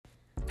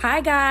Hi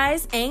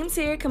guys, Ames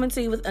here coming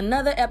to you with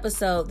another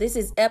episode. This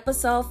is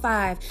episode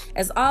 5.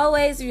 As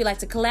always, if you'd like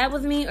to collab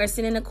with me or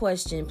send in a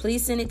question,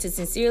 please send it to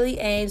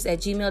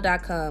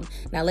sincerelyames@gmail.com.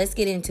 Now let's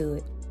get into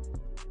it.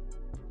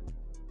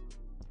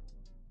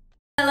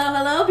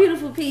 Hello,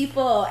 beautiful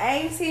people.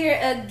 Ames here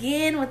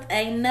again with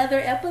another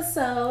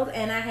episode,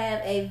 and I have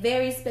a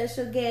very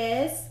special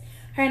guest.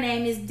 Her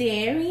name is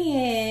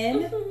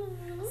Darian.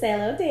 Say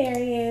hello,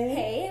 Darian.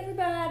 Hey,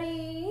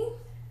 everybody.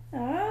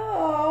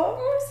 Oh.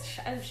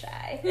 I'm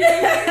shy.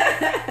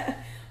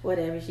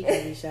 Whatever, she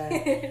can be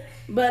shy.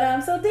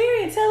 But so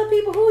Darian, tell the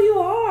people who you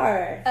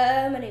are.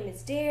 My name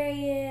is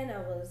Darian. I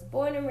was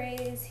born and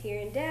raised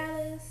here in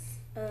Dallas.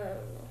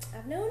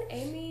 I've known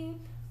Amy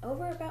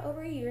over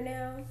a year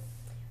now.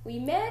 We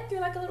met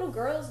through like a little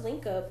girls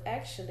link up,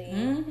 actually.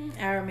 Mm-hmm.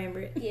 I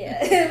remember it.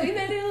 Yeah, we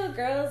met through a little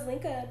girls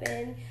link up,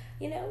 and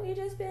we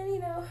just been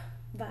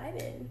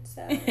vibing.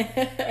 So,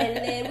 and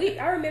then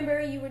I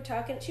remember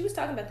she was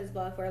talking about this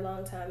blog for a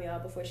long time, y'all,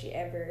 before she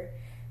ever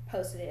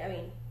posted it. I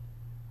mean,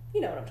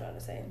 you know what I'm trying to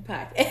say.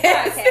 Podcast. But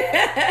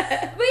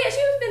yeah,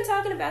 she's been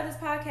talking about this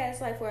podcast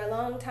like for a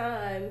long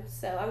time.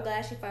 So I'm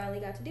glad she finally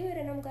got to do it,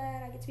 and I'm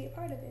glad I get to be a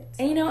part of it.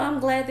 So. And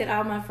I'm glad that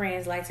all my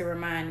friends like to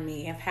remind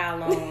me of how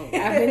long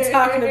I've been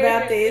talking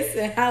about this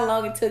and how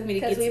long it took me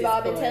to get to this Because we've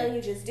all been point. telling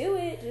you, just do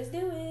it, just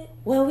do it.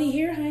 Well, we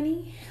here,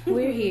 honey.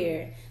 We're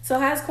here. So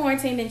how's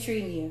quarantine been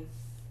treating you?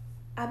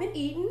 I've been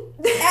eating.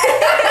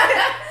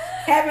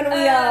 Haven't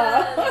we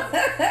all?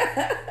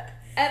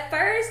 At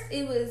first,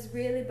 it was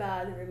really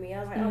bothering me. I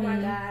was like, oh my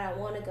God, I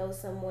want to go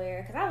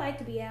somewhere. Because I like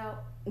to be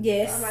out.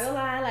 Yes. I'm not going to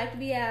lie, I like to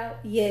be out.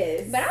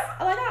 Yes. But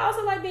I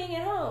also like being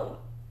at home.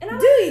 And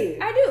do you?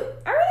 I do.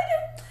 I really do.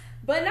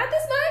 But not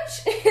this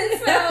much.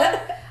 So,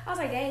 I was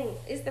like, dang,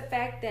 it's the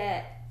fact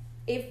that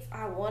if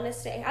I want to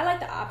stay, I like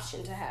the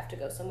option to have to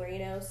go somewhere,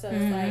 So,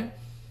 it's like,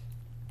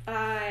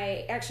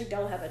 I actually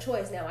don't have a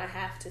choice now. I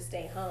have to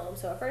stay home.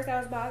 So at first that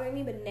was bothering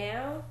me, but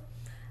now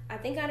I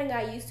think I done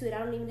got used to it. I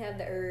don't even have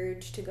the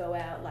urge to go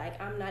out.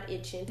 Like, I'm not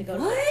itching to go.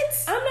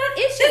 What? I'm not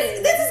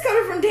itching. This is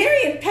coming from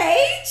Darian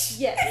Page?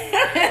 Yes.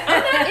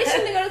 I'm not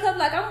itching to go to the club.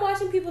 Like, I'm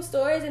watching people's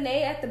stories and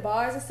they at the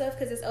bars and stuff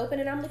because it's open,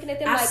 and I'm looking at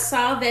them I like. I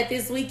saw that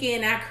this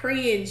weekend. I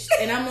cringed.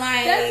 And I'm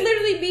like. That's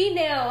literally me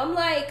now. I'm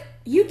like.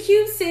 You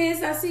cute,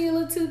 sis. I see a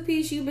little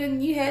 2-piece.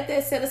 You had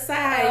that set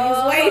aside. You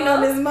was waiting on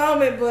this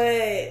moment,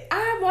 but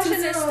I'm watching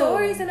their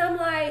stories and I'm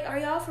like, are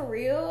y'all for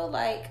real?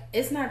 Like,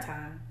 it's not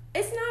time.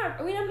 It's not.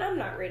 I mean, I'm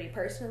not ready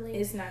personally.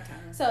 It's not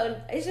time. So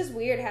it's just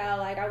weird how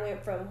like I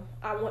went from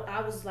I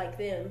was like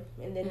them,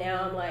 and then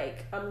now I'm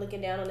like I'm looking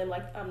down on them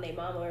like I'm their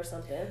mama or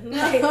something.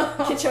 Like,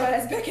 get your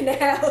ass back in the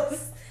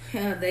house.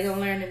 They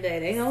gonna learn today.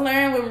 They gonna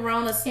learn when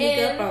Rona sneak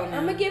up on them.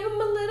 I'm gonna give them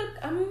a little.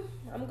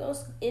 I'm gonna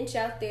inch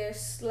out there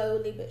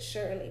slowly but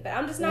surely. But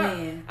I'm just not.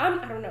 I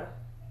don't know.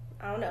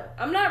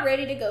 I'm not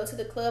ready to go to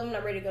the club. I'm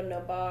not ready to go to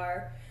no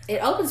bar.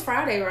 It opens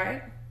Friday,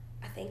 right?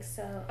 I think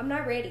so. I'm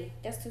not ready.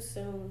 That's too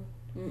soon.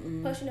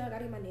 Plus, I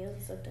gotta get my nails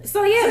and stuff done.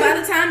 So yeah, by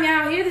the time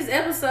y'all hear this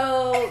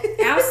episode,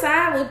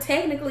 outside will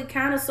technically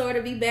kind of sort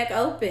of be back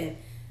open.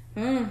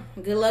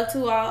 Good luck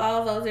to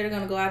all those that are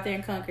gonna go out there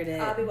and conquer that.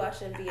 I'll be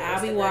watching via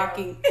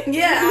Instagram.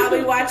 I'll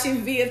be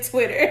watching via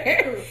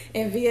Twitter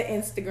and via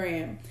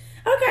Instagram.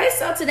 Okay,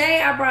 so today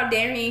I brought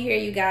Darian here,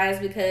 you guys,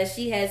 because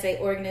she has an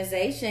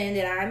organization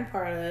that I'm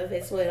part of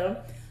as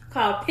well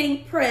called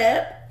Pink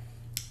Prep.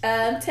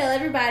 Tell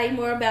everybody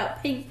more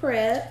about Pink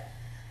Prep.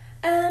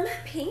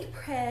 Pink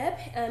Prep,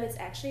 it's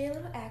actually a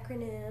little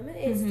acronym.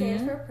 It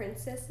stands for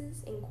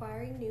Princesses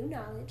Inquiring New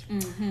Knowledge.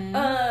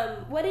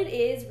 What it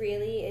is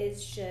really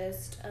is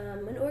just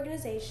an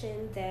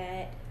organization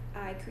that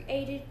I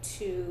created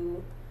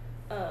to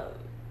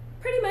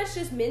pretty much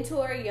just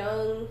mentor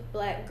young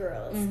Black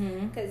girls,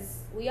 because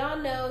we all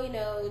know,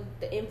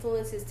 the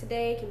influences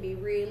today can be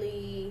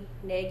really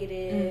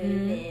negative,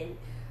 and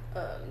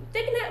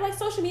they can have, like,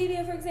 social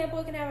media, for example,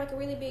 it can have like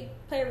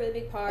play a really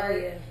big part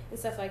and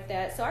stuff like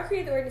that. So I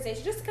created the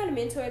organization just to kind of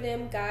mentor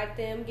them, guide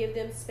them, give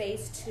them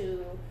space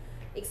to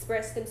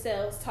express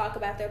themselves, talk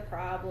about their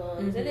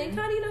problems, and then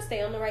kind of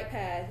stay on the right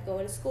path,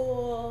 going to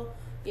school,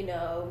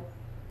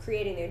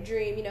 creating their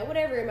dream,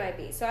 whatever it might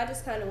be. So I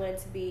just kind of wanted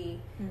to be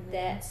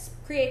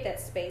create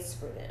that space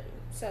for them.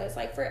 So it's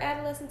like for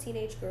adolescent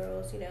teenage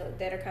girls,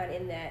 that are kind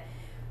of in that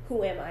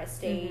who am I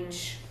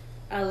stage.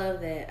 I love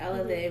that.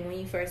 And when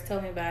you first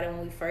told me about it,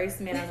 when we first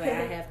met, I was like,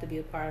 I have to be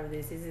a part of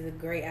this. This is a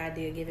great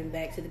idea, giving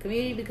back to the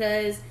community,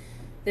 because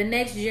the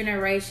next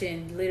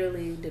generation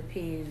literally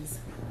depends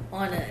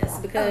on us,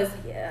 because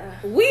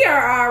we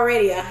are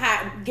already a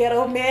hot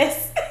ghetto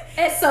mess.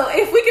 And so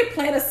if we could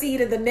plant a seed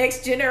in the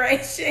next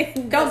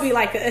generation, don't be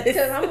like us.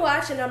 Because I'm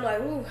watching, I'm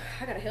like, ooh,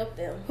 I gotta help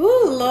them.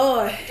 Ooh,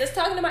 Lord. Just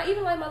talking to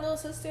even like my little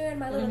sister and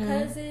my little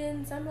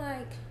cousins, I'm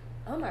like,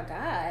 oh my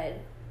God,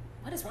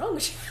 what is wrong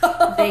with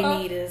y'all? They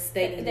need us.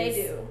 They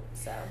do.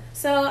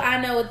 So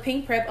I know with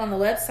Pink Prep on the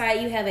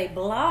website, you have a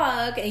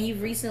blog, and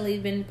you've recently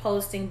been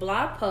posting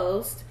blog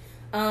posts.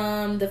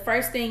 The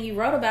first thing you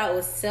wrote about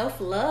was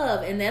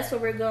self-love, and that's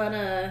what we're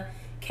gonna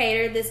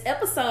cater this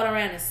episode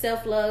around the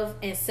self-love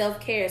and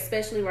self-care,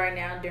 especially right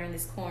now during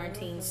this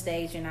quarantine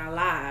stage in our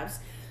lives.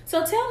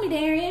 So tell me,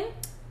 Darian,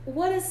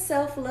 what does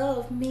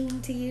self-love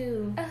mean to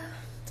you?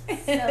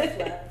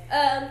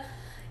 Self-love.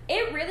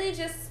 It really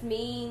just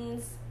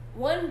means,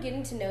 one,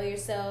 getting to know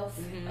yourself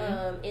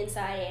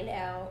inside and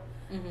out,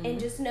 and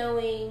just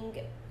knowing,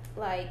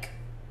 like,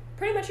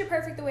 pretty much you're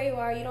perfect the way you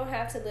are. You don't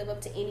have to live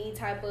up to any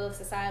type of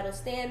societal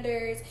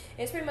standards.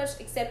 It's pretty much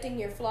accepting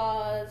your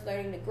flaws,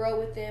 learning to grow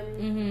with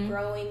them,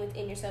 growing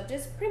within yourself.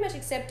 Just pretty much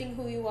accepting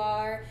who you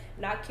are,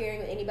 not caring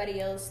what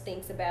anybody else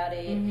thinks about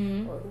it,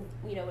 or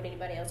what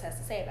anybody else has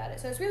to say about it.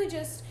 So it's really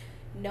just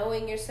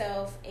knowing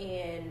yourself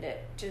and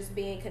just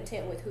being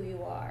content with who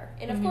you are.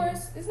 And of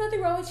course, there's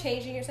nothing wrong with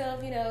changing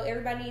yourself.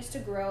 Everybody needs to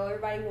grow.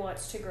 Everybody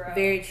wants to grow.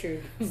 Very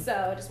true.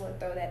 So I just want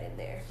to throw that in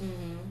there.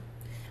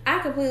 I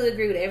completely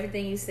agree with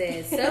everything you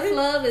said.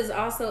 Self-love is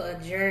also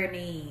a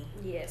journey.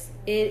 Yes.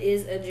 It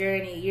is a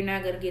journey. You're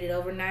not going to get it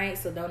overnight,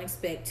 so don't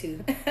expect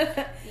to.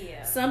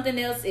 Yeah. Something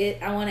else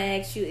I want to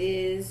ask you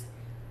is,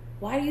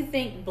 why do you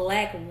think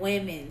Black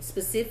women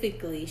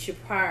specifically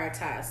should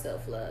prioritize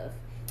self-love?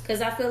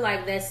 Because I feel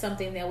like that's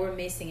something that we're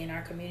missing in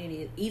our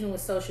community, even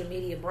with social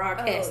media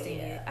broadcasting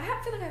it. I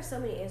feel like I have so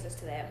many answers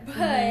to that,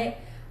 but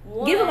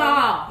one, give them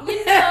all.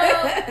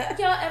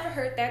 Y'all ever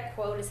heard that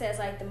quote? It says,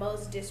 like, the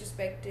most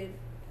disrespected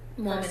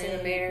woman person in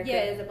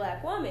America, is a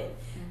Black woman.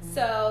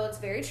 So it's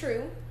very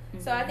true.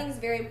 So I think it's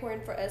very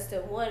important for us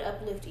to, one,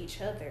 uplift each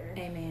other.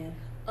 Amen.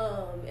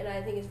 And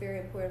I think it's very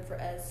important for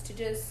us to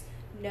just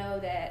know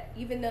that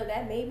even though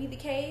that may be the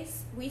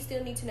case, we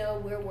still need to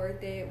know we're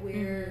worth it.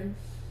 We're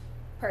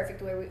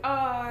perfect where we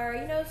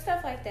are,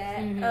 stuff like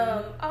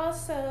that.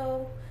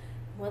 Also,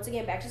 once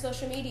again, back to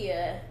social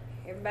media.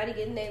 Everybody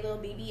getting their little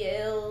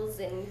BBLs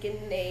and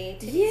getting their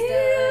titties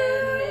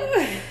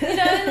done.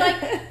 And,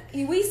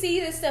 like, we see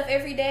this stuff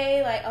every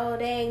day, like, oh,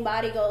 dang,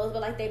 body goals,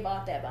 but, like, they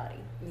bought that body.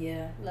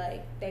 Yeah.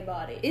 Like, they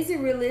bought it. Is it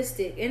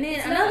realistic? And then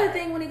another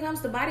thing when it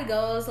comes to body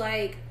goals,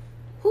 like,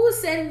 who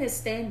is setting this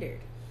standard?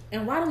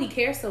 And why do we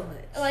care so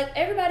much? Like,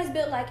 everybody's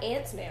built like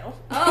ants now.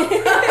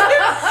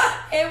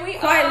 Oh. And we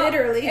quite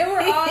literally. And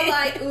we're all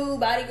like, ooh,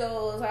 body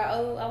goals. Or,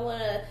 oh, I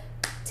want a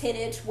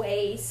 10-inch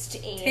waist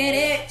and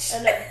 10-inch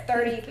and a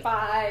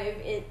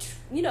 35-inch,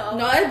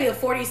 No, it'd be a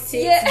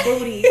 46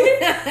 booty.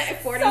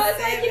 47. So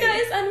it's like,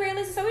 it's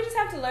unrealistic. So we just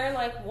have to learn,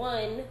 like,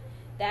 one,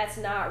 that's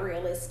not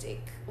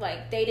realistic.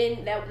 Like,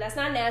 that's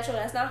not natural.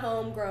 That's not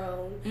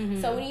homegrown.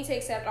 So we need to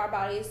accept our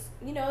bodies,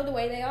 the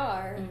way they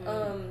are.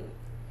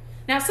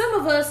 Now, some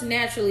of us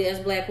naturally, as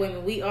Black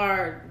women,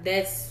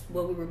 that's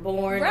what we were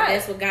born. Right.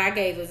 That's what God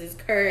gave us, is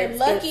courage. And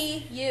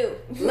lucky you.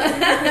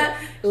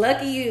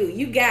 Lucky you.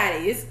 You got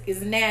it.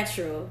 It's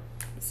natural.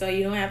 So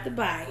you don't have to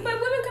buy it. But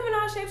women come in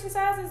all shapes and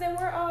sizes, and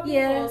we're all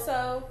beautiful,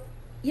 so...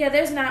 Yeah,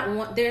 there's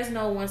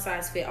no one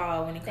size fit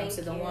all when it comes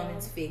to the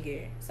woman's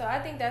figure. So I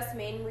think that's the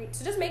main reason.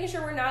 So just making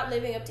sure we're not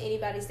living up to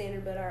anybody's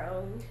standard but our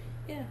own.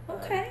 Yeah.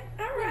 Okay.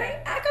 All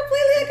right. I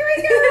completely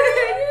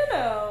agree,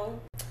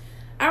 girl.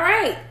 All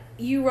right.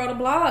 You wrote a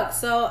blog,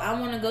 so I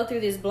want to go through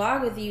this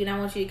blog with you, and I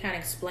want you to kind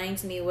of explain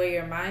to me where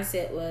your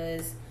mindset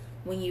was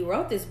when you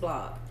wrote this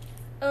blog.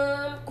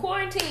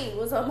 Quarantine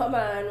was on my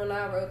mind when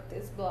I wrote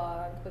this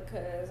blog,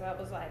 because I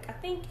was like, I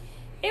think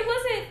we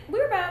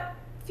were about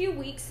a few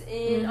weeks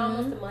in,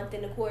 almost a month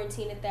into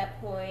quarantine at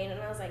that point,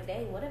 and I was like,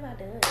 dang, what have I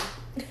done?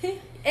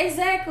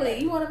 Exactly.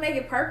 You want to make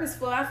it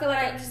purposeful. I feel like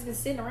I've just been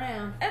sitting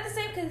around. At the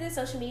same, because this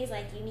social media is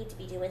like, you need to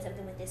be doing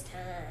something with this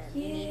time.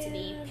 Yeah. You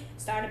need to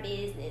start a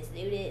business,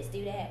 do this,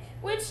 do that.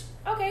 Which,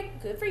 okay,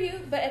 good for you.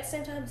 But at the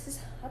same time, this is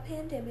a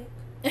pandemic.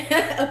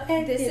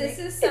 This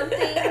is something,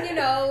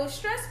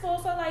 stressful.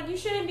 So, like, you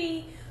shouldn't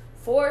be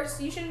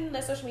forced. You shouldn't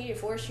let social media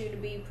force you to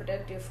be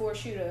productive,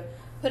 force you to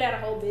put out a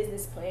whole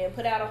business plan,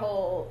 put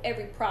out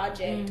every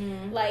project.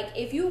 Like,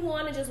 if you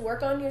want to just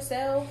work on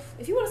yourself,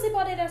 if you want to sleep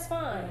all day, that's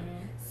fine.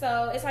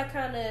 So it's like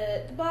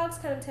the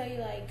blogs kind of tell you,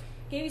 like,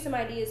 give you some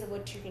ideas of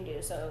what you can do.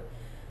 So,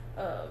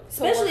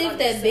 especially if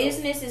that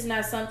business is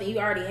not something you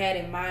already had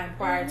in mind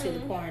prior to the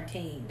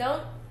quarantine.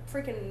 Don't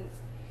freaking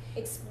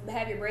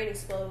have your brain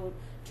explode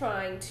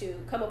trying to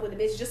come up with a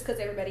business just because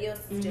everybody else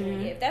is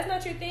doing it. If that's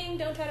not your thing,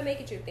 don't try to make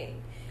it your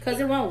thing. Because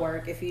it won't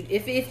work.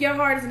 If your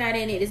heart is not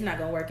in it, it's not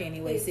going to work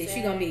anyway. Exactly. Sis,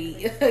 you're going to be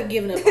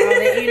giving up all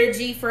that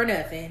energy for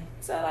nothing.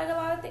 So, like, a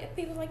lot of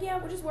people's like, yeah,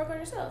 well, just work on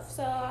yourself.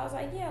 So I was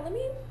like, yeah, let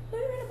me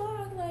write a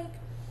blog, like,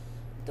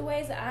 the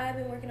ways that I've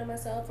been working on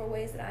myself or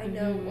ways that I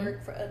know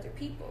work for other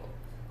people.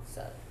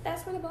 So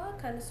that's where the blog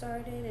kind of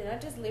started. And I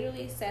just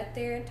literally sat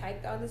there and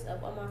typed all this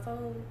up on my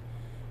phone.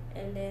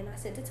 And then I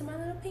sent it to my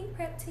little pink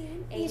prep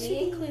team,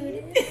 Amy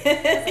included. I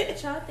was like,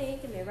 what y'all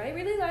think? And everybody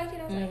really liked it.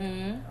 I was like,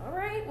 all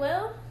right,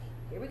 well,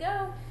 here we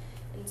go.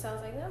 And so I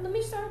was like, well, let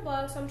me start a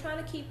blog. So I'm trying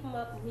to keep them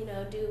up,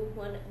 do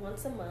one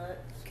once a month.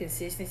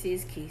 Consistency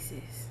is key,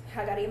 sis.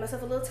 I got to give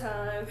myself a little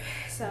time.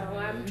 So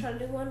I'm trying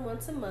to do one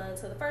once a month.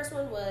 So the first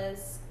one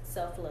was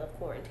Self-Love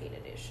Quarantine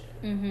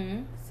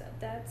Edition. So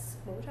that's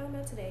what we're talking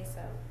about today. So,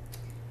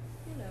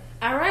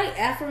 All right.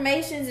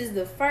 Affirmations is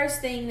the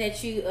first thing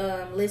that you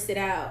listed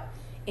out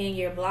in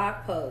your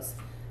blog post.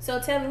 So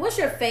tell me, what's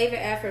your favorite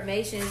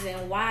affirmations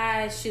and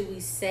why should we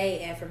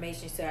say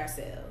affirmations to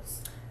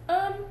ourselves?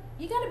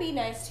 You gotta be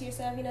nice to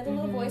yourself. You know, the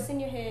little voice in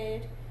your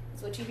head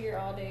is what you hear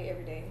all day,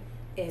 every day.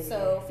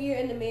 So if you're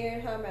in the mirror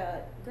and talking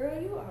about, girl,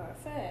 you are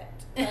fat.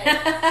 Like,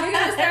 you're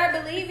gonna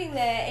start believing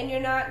that, and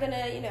you're not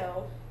gonna, you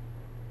know.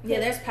 Yeah,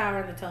 there's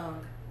power in the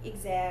tongue.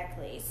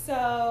 Exactly.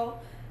 So,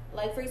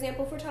 like, for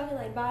example, if we're talking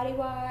like body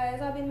wise,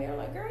 I'll be in the mirror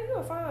like, girl, you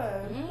are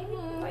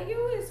fine. Like,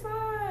 you is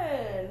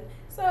fine.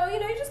 So, you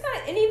know, you just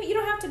gotta, and even, you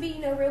don't have to be,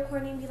 you know, real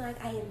corny and be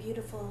like, I am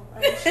beautiful.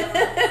 I'm strong.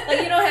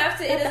 Like, you don't have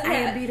to. I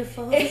am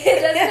beautiful. It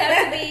doesn't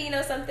have to be, you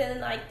know, something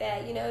like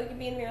that. You know, you can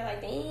be in the mirror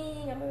like,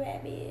 dang, I'm a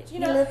bad bitch. You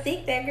know, you look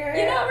thick, that girl.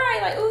 You know, right?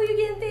 Like, ooh, you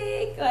getting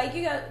thick. Like,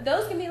 you got,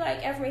 those can be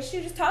like affirmations.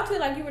 You just talk to it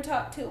like you would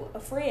talk to a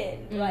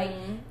friend. Like,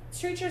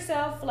 treat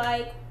yourself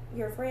like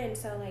your friend.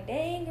 So, like,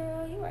 dang,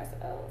 girl, you are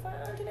so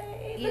fine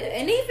today. Yeah,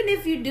 and even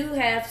if you do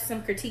have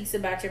some critiques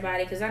about your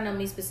body, because I know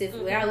me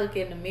specifically, I look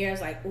in the mirror,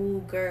 it's like,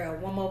 ooh, girl,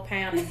 1 more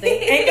pound and they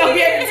ain't gonna be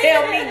able to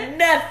tell me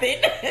nothing.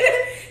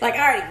 Like,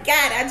 I already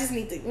got it. I just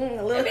need to,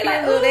 a little here,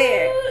 like, a little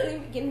there.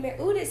 Getting there.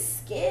 Ooh, this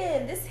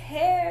skin, this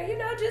hair, you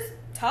know, just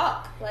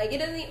talk. Like, it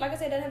doesn't, like I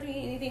said, it doesn't have to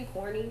be anything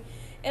corny.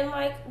 And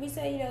like we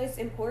said, you know, it's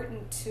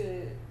important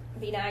to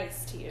be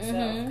nice to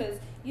yourself, because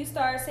you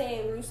start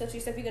saying rude stuff to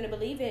yourself, you're gonna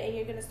believe it, and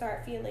you're gonna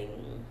start feeling like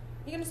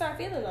that. You're gonna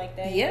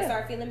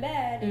start feeling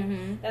bad,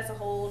 and that's a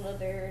whole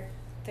other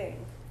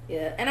thing.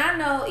 Yeah, and I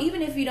know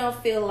even if you don't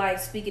feel like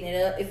speaking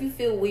it up, if you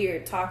feel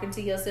weird talking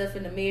to yourself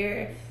in the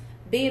mirror,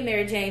 being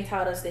Mary Jane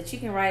taught us that you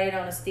can write it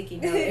on a sticky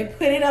note and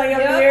put it on your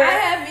mirror. I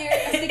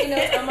have sticky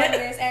notes on my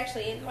mirrors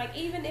actually, and like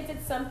even if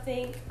it's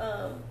something,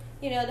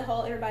 you know,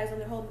 everybody's on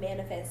the whole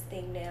manifest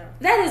thing now.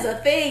 That is a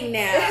thing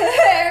now.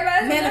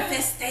 Everybody's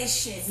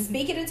manifestation.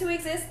 Speak it into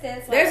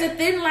existence. Like, there's a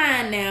thin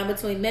line now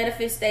between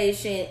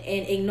manifestation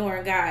and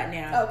ignoring God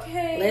now.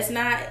 Okay. Let's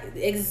not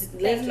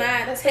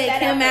take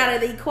him out of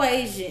the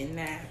equation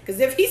now. Because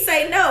if he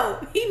say no,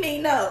 he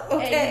mean no.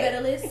 Okay. And you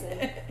better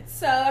listen.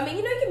 So, I mean,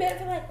 you know, you can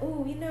manifest like,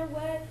 ooh, you know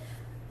what?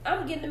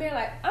 I'm getting in the mirror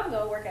like, I'm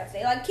going to work out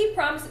today. Like,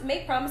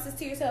 make promises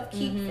to yourself,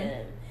 keep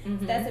them.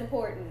 That's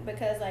important,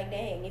 because like,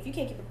 dang, if you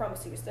can't keep a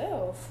promise to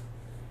yourself,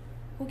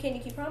 who can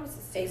you keep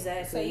promises to?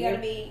 Exactly. So you gotta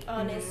be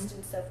honest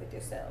and stuff with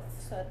yourself.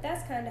 So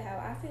that's kind of how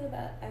I feel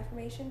about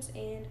affirmations,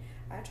 and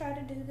I try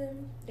to do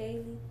them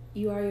daily.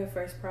 You are your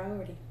first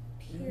priority.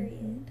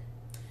 Period.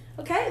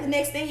 Okay, the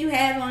next thing you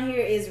have on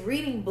here is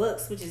reading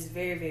books, which is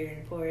very, very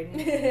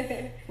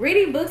important.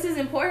 Reading books is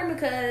important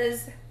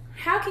because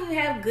how can you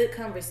have good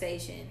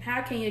conversation?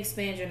 How can you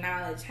expand your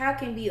knowledge? How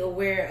can you be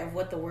aware of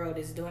what the world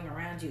is doing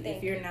around you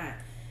if you're not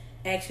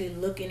actually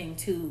looking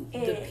into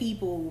the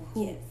people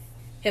who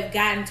have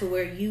gotten to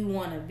where you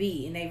want to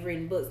be and they've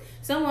written books?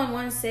 Someone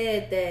once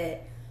said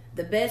that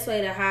the best way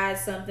to hide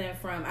something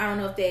from, I don't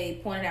know if they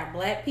pointed out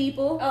black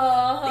people.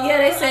 Yeah,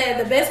 they said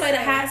the best way to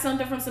hide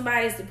something from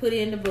somebody is to put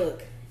it in the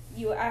book.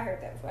 I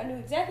heard that before. I knew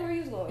exactly where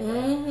he was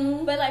going.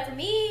 Right? But like for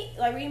me,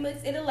 like reading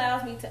books, it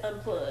allows me to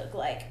unplug.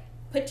 Like,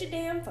 put your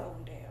damn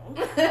phone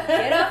down,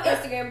 get off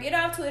Instagram, get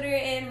off Twitter,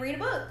 and read a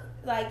book.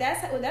 Like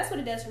that's what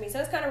it does for me. So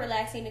it's kind of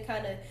relaxing to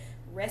kind of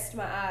rest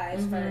my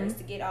eyes first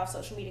to get off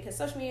social media, because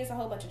social media is a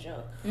whole bunch of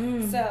junk.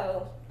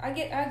 So I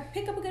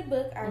pick up a good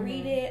book, I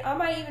read it. I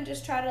might even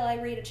just try to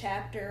like read a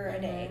chapter a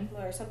day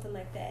or something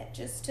like that,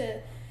 just to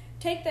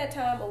take that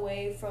time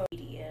away from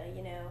media.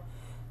 You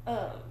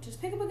know, just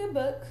pick up a good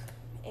book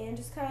and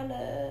just kind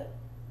of,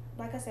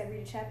 like I said,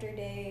 read a chapter a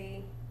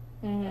day.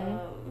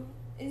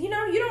 You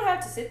know, you don't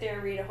have to sit there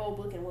and read a whole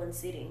book in one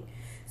sitting.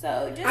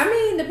 So just, I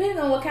mean, depending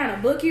on what kind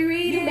of book you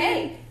read,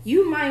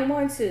 you might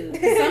want to.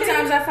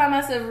 Sometimes I find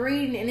myself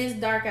reading and it's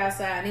dark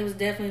outside, and it was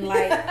definitely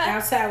light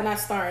outside when I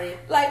started.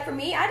 Like for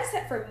me, I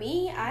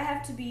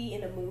have to be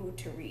in a mood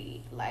to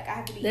read. Like I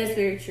have to be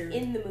very true.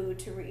 In the mood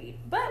to read.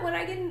 But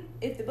when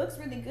if the book's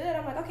really good,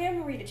 I'm like, okay, I'm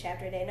gonna read a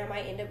chapter a day, and I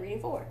might end up reading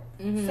 4.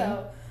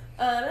 So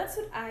that's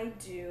what I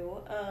do.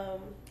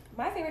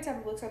 My favorite type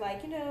of books are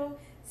like, you know,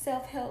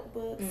 self-help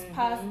books,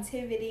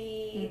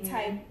 positivity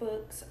type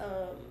books.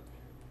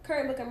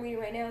 Current book I'm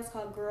reading right now is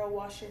called Girl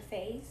Wash Your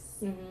Face.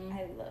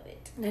 I love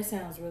it. That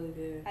sounds really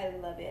good. I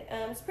love it.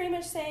 It's pretty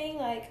much saying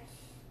like,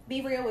 be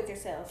real with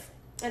yourself,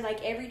 and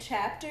like every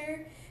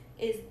chapter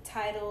is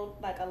titled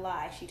like a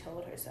lie she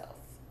told herself.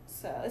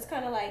 So it's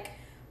kind of like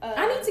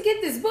I need to get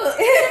this book.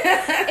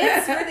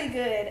 It's really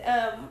good.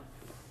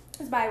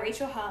 It's by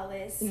Rachel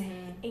Hollis,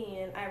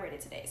 and I read it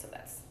today, so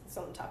that's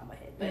on the top of my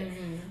head.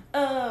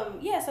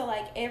 But yeah, so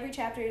like every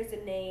chapter is the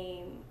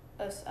name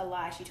of a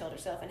lie she told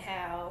herself and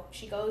how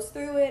she goes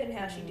through it and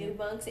how she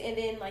debunks it, and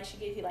then like she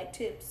gives you like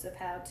tips of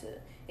how to,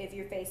 if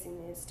you're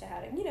facing this, to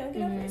how to, you know,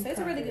 get over it. So it's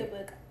a really good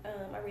book.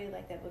 I really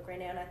like that book right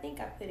now, and I think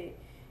I put it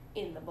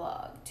in the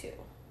blog too.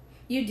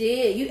 You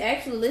did. You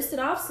actually listed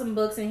off some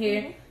books in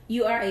here.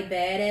 You Are a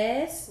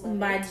Badass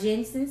by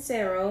Jen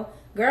Sincero,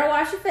 Girl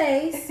Wash Your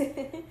Face,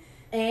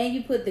 and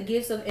you put The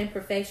Gifts of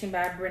Imperfection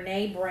by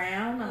Brene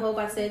Brown. I hope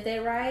I said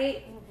that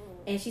right.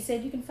 And she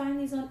said you can find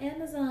these on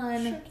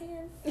Amazon. Sure can.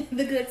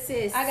 The good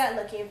sis. I got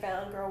lucky and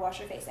found Girl Wash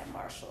Your Face at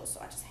Marshall, so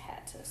I just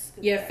had to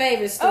scoop Your that.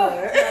 favorite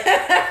store. Oh,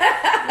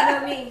 you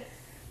know me.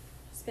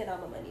 Spent all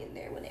my money in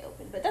there when they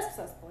opened, but that's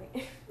besides the point.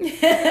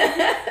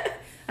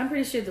 I'm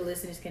pretty sure the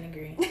listeners can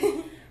agree.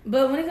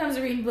 But when it comes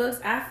to reading books,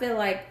 I feel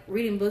like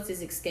reading books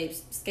is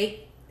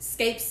escapism.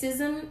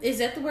 Is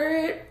that the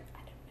word?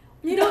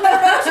 You don't know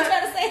what you're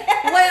trying to say.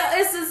 Well,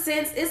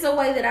 it's a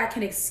way that I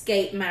can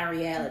escape my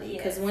reality.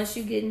 Because once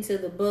you get into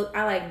the book,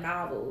 I like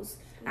novels.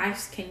 I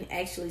can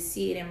actually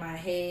see it in my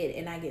head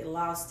and I get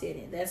lost in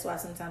it. That's why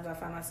sometimes I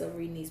find myself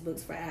reading these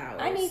books for hours.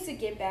 I need to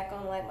get back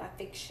on like my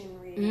fiction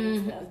reading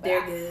and stuff.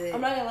 They're good. I'm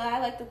not gonna lie, I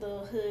like the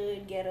little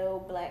hood,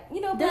 ghetto, black,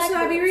 That's black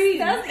what I be books. reading.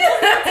 That's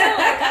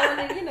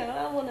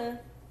I wanna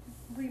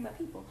read my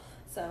people.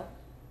 So.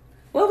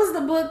 What was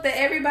the book that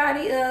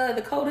everybody,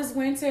 The Coldest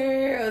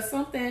Winter or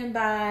something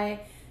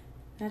by,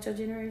 not your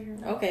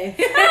generation? Okay.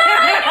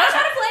 I'm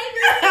trying to play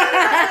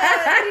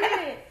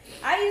me.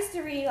 I used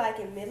to read, like,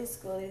 in middle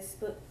school,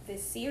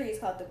 this series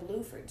called the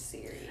Blueford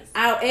series.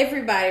 Oh,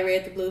 everybody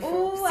read the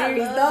Blueford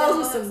series. Those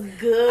were some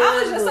good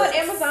I was just books. on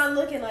Amazon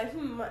looking like,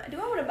 do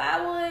I want to buy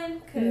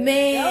one?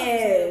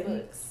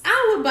 Man,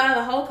 I would buy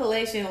the whole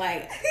collection.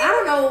 Like, I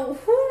don't know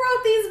who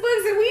wrote these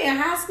books, and we in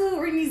high school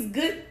reading these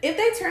good. If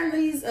they turn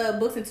these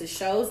books into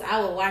shows, I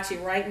will watch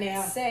it right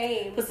now.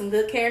 Same. Put some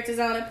good characters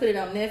on it. Put it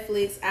on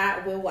Netflix. I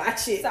will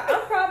watch it. So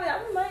I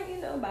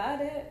might buy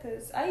that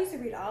because I used to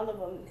read all of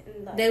them.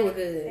 And like, they were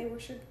good.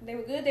 They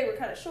were good. They were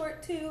kind of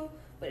short too,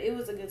 but it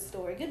was a good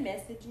story, good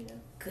message.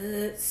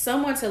 Good.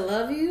 Someone to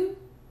Love You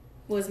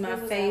was my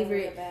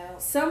favorite.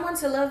 Someone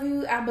to Love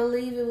You, I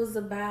believe it was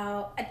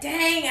about.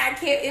 Dang, I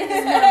can't. It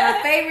was one of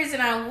my favorites,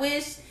 and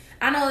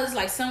I know it's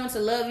like Someone to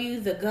Love You,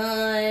 The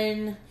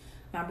Gun,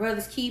 My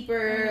Brother's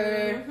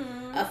Keeper,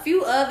 a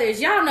few others.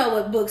 Y'all know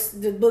what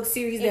the book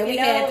series that we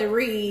had to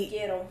read.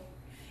 Get them.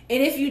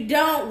 And if you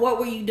don't, what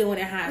were you doing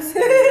in high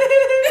school?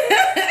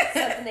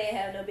 Something they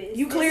have no business.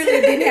 You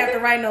clearly didn't have to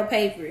write no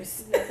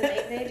papers.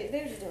 They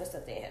were just doing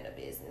stuff they had no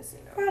business.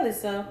 Probably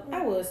so.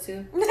 I was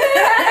too.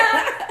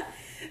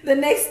 The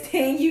next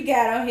thing you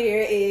got on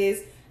here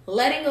is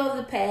letting go of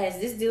the past.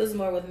 This deals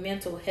more with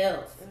mental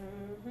health.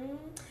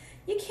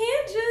 You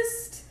can't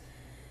just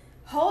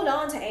hold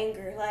on to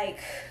anger.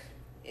 Like,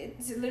 it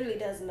literally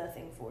does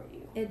nothing for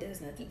you. It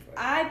does nothing for you.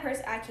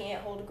 I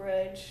can't hold a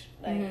grudge.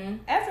 Like,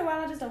 after a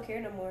while, I just don't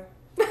care no more.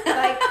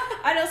 Like,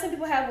 I know some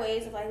people have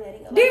ways of, like,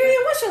 letting go. Like,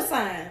 Darian, what's your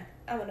sign?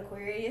 I'm an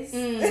Aquarius.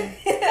 Okay.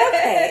 But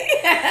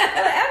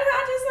after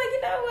I'm just like,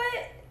 you know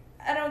what?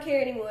 I don't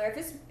care anymore.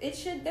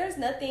 There's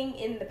nothing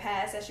in the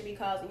past that should be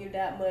causing you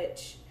that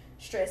much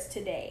stress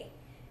today.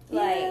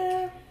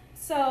 Like,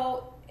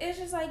 so it's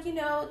just like,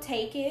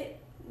 take it,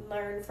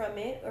 learn from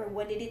it, or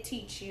what did it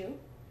teach you,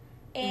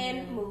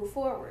 and move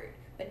forward.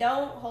 But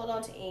don't hold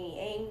on to any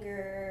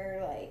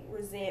anger, like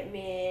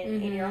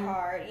resentment in your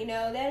heart.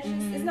 That's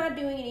just, it's not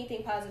doing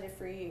anything positive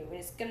for you. And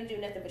it's going to do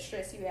nothing but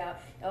stress you out.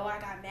 Oh, I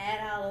got mad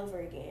all over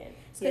again.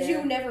 It's because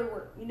you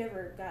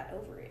never got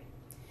over it.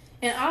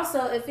 And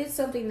also, if it's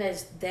something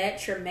that's that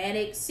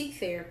traumatic, seek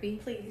therapy.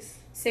 Please.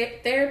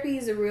 Therapy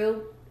is a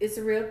real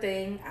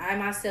thing. I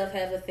myself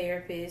have a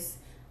therapist.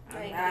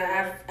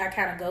 I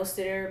kind of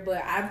ghosted her,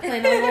 but I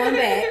plan on going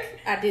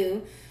back. I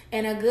do.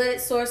 And a good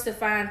source to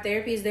find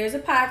therapy is there's a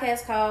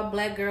podcast called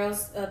Black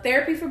Girls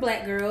Therapy for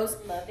Black Girls.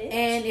 Love it.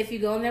 And if you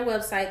go on their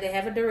website, they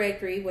have a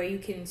directory where you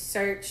can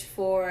search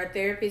for a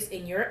therapist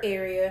in your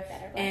area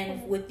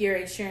and with your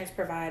insurance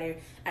provider.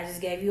 I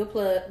just gave you a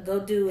plug. Go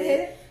do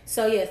it.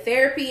 So yeah,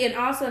 therapy. And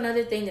also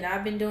another thing that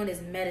I've been doing is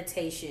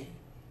meditation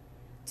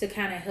to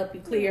kind of help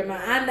you clear your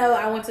mind. I know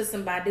I went to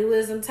some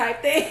Baduism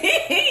type thing.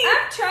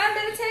 I've tried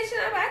meditation.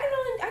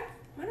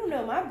 I don't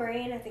know. My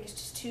brain, I think, is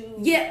just too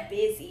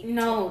busy.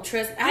 No,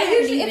 trust me.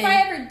 When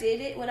I ever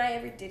did it,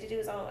 it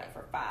was only like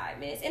for 5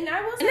 minutes. And that's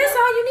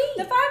all you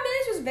need. The 5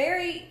 minutes was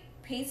very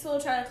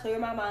peaceful, trying to clear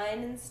my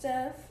mind and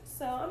stuff.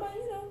 So I'm like,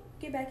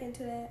 get back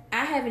into that.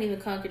 I haven't even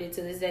conquered it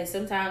to this day.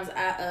 Sometimes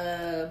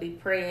I be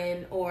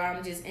praying or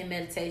I'm just in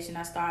meditation.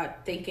 I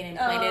start thinking and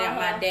planning out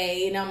my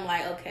day, and I'm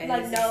like, okay,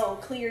 like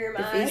clear your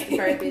mind. Defeats the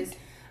purpose.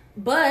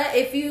 But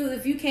if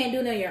you can't do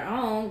it on your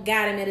own,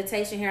 guided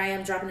meditation. Here I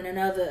am dropping in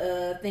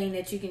another thing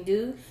that you can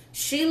do.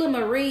 Sheila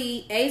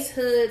Marie, Ace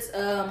Hood's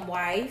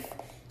wife,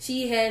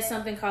 she has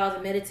something called the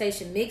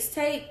Meditation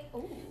Mixtape,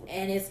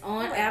 and it's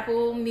on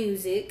Apple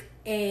Music.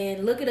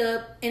 And look it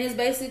up, and it's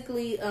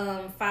basically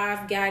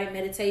 5 guided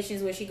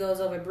meditations where she goes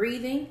over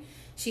breathing.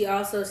 She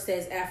also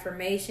says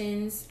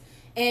affirmations,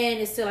 and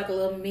it's still like a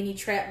little mini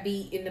trap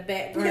beat in the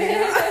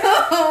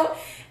background.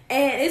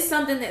 And it's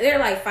something that they're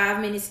like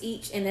 5 minutes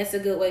each, and that's a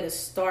good way to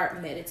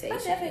start meditation.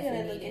 I'm definitely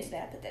going to look into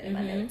that. Put that in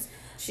my notes.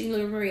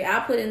 Sheila Marie.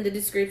 I'll put in the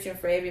description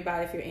for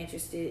everybody if you're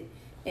interested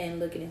in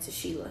looking into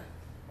Sheila.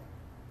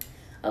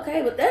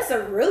 Okay, but that's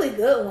a really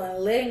good one.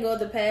 Letting go of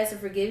the past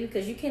and forgiving,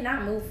 because you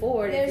cannot move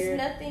forward. There's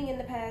nothing in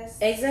the past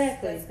that's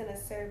going to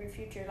serve your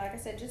future. Like I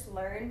said, just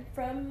learn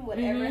from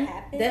whatever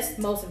happened. That's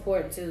most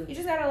important too. You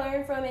just got to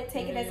learn from it,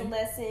 take it as a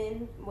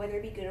lesson, whether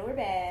it be good or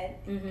bad,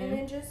 and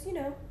then just,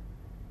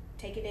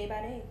 take it day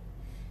by day.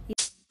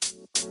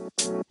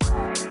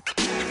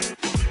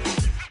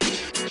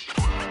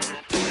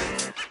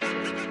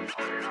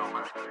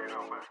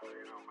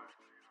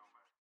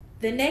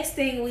 the next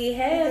thing we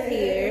have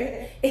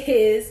here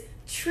is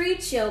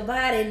treat your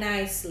body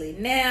nicely.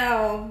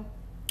 Now,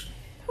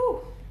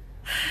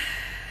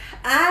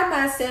 I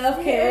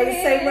myself can't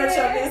really say much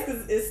on this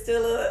because it's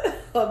still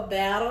a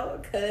battle.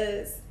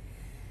 Because,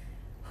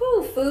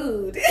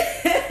 food.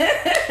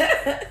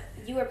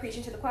 You are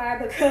preaching to the choir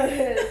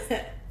because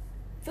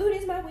food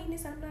is my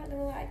weakness. I'm not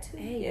gonna lie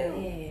to you.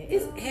 Yeah,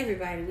 it's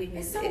everybody's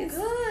weakness. It's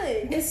so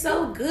good. It's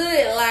so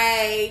good.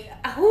 Like,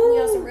 We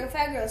on some real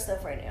fat girl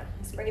stuff right now.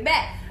 Let's bring it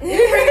back.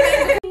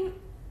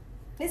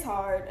 It's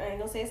hard. I ain't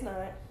gonna say it's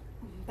not.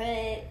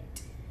 But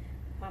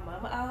my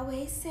mama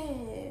always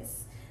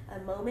says, a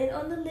moment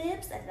on the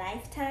lips, a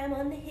lifetime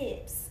on the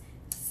hips.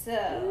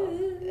 So,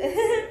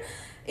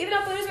 even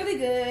though food is really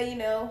good, you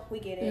know, we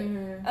get it.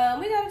 Mm-hmm.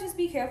 We gotta just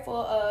be careful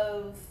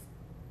of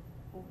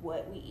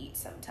what we eat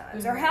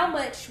sometimes, or how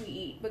much we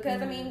eat,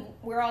 because I mean,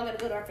 we're all gonna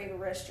go to our favorite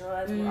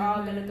restaurants. We're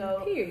all gonna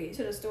go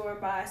to the store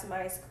and buy some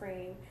ice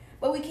cream,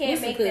 but we can't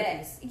make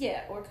that.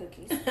 Yeah, or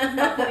cookies.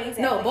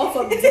 Exactly. No, both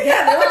of them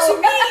together. What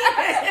you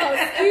mean?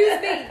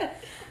 Excuse me.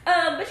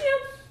 But you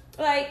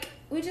know, like,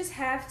 we just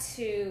have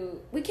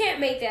to. We can't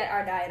make that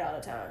our diet all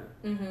the time.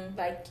 Mm-hmm.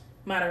 Like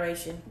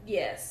moderation.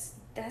 Yes,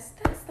 that's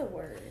the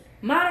word.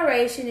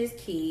 Moderation is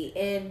key,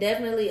 and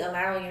definitely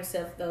allowing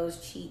yourself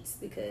those cheats,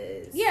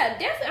 because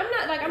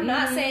definitely. I'm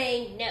not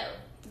saying no.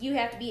 You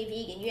have to be a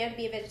vegan. You have to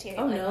be a vegetarian.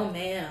 Oh no,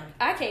 ma'am.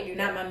 I can't do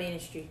that. Not my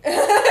ministry.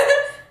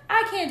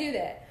 I can't do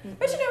that. Mm-hmm.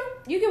 But you know,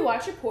 you can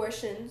watch your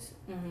portions.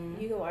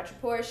 Mm-hmm. You can watch your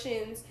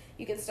portions.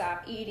 You can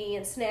stop eating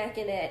and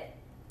snacking at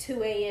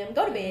 2 a.m.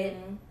 Go to bed.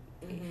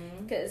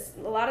 Because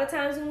a lot of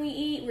times when we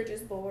eat, we're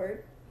just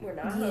bored. We're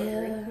not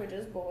hungry. We're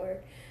just bored.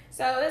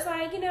 So it's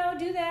like, you know,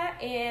 do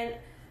that. And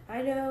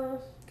I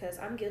know, because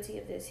I'm guilty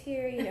of this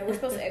here, you know, we're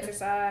supposed to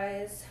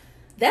exercise.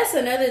 That's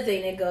another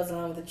thing that goes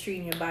along with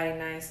treating your body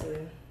nicely.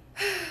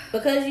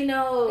 Because, you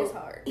know, it's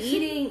hard.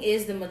 Eating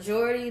is the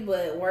majority,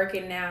 but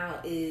working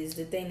out is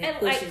the thing that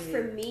pushes it.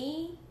 For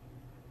me,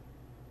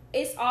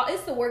 it's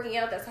the working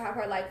out that's the hard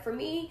part. Like, for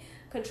me,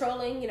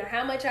 controlling, you know,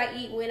 how much I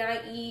eat, when I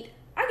eat,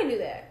 I can do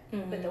that.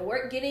 Mm-hmm. But the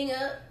work, getting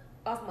up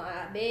off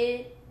my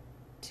bed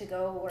to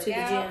go work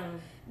out, the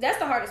gym. That's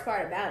the hardest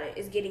part about it,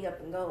 is getting up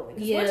and going.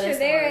 Because once you're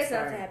there, it's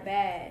not that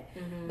bad.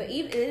 Mm-hmm. But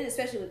even,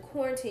 especially with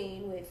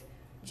quarantine, with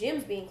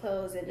gyms being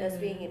closed and us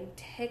being in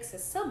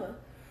Texas summer,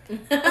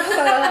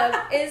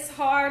 it's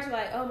hard to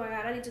like, oh my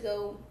God, I need to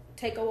go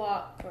take a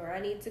walk, or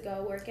I need to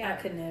go work out. I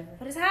could never.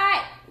 But it's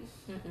hot.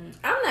 Mm-mm.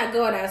 I'm not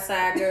going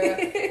outside, girl.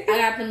 I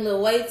got them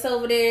little weights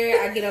over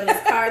there. I get on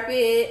this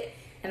carpet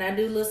and I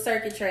do little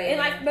circuit training. And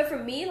like, but for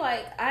me,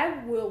 like,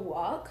 I will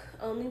walk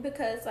only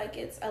because like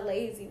it's a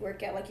lazy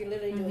workout. Like, you're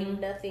literally doing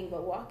nothing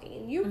but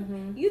walking,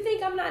 and you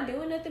think I'm not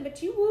doing nothing,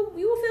 but you will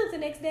feel it the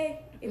next day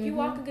if you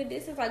walk a good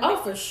distance.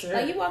 Like, for sure.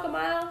 Like, you walk a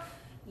mile,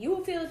 you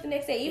will feel it the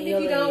next day, even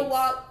if you don't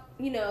walk.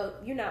 You know,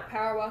 you're not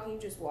power walking,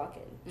 you're just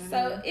walking.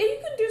 So if you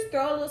can just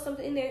throw a little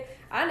something in there.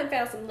 I done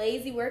found some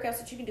lazy workouts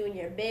that you can do in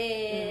your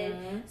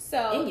bed.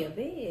 So in your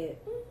bed,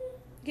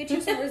 get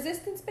you some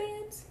resistance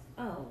bands.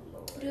 Oh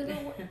Lord! Do a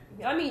little work.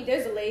 I mean,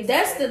 there's a lazy.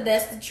 That's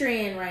the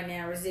trend right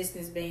now.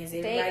 Resistance bands.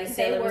 Everybody's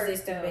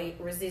selling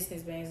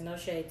resistance bands. No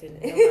shade to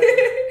them.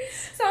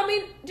 So I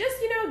mean,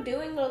 just, you know,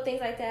 doing little things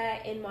like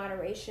that in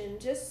moderation,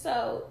 just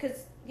so,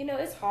 because, you know,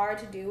 it's hard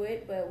to do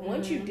it, but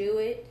once you do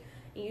it,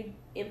 and you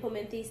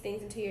implement these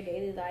things into your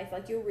daily life,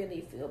 like, you'll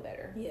really feel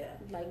better. Yeah.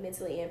 Like,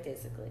 mentally and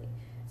physically.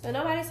 So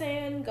nobody's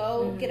saying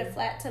go get a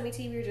flat tummy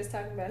tea. We were just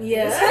talking about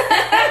this.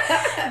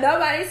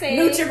 Nobody's saying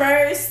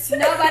Nutriburst.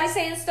 Nobody's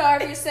saying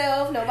starve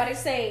yourself. Nobody's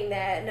saying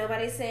that.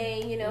 Nobody's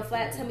saying, you know,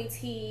 flat tummy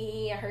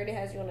tea. I heard it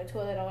has you on the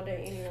toilet all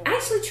day. Anyway. I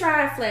actually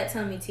tried flat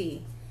tummy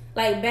tea.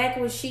 Like, back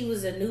when she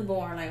was a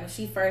newborn, like when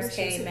she first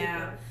came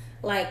out.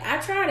 Like, I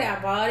tried it. I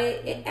bought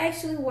it. It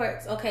actually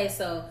works. Okay,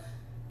 so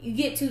you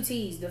get 2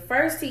 teas. The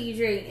first tea you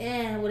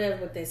drink, whatever.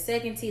 But the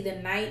second tea, the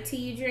night tea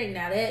you drink,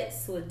 now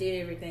that's what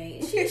did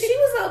everything. She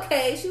was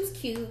okay. She was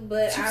cute,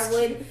 but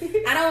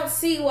I don't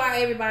see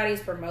why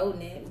everybody's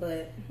promoting it.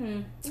 But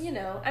you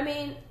know, I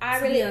mean, I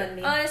really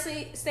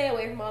honestly stay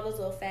away from all those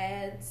little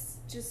fads.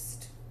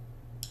 Just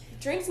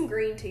drink some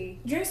green tea.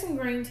 Drink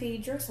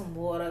some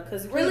water.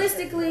 Because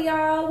realistically,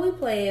 y'all, we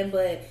playing,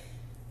 but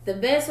the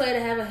best way to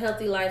have a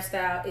healthy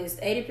lifestyle is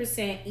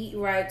 80% eat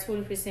right,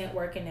 20%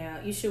 working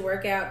out. You should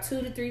work out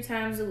 2 to 3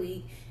 times a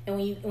week.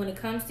 And when it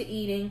comes to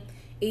eating,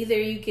 either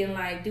you can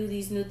like do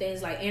these new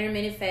things like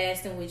intermittent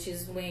fasting, which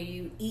is when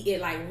you eat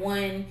at like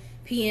 1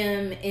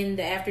 p.m. in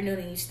the afternoon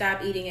and you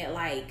stop eating at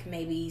like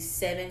maybe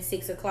 7,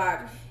 6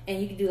 o'clock,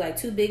 and you can do like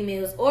 2 big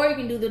meals, or you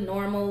can do the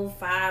normal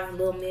 5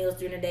 little meals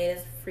during the day.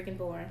 That's freaking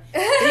boring.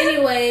 But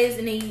anyways,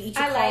 and then you eat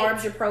your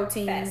carbs, your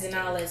proteins, and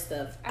all that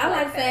stuff. I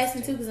like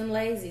fasting too because I'm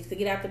lazy to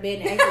get out the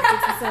bed and actually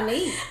fix me something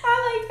to eat.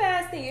 I like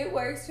fasting. It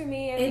works for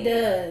me. It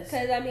does.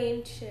 Because, I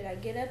mean, shit, I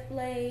get up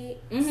late,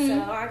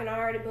 so I can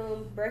already,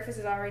 breakfast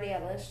is already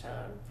at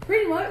lunchtime.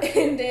 Pretty much.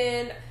 And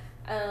then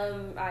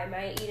I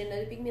might eat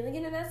another big meal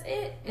again, and that's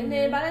it. And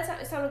then by that time,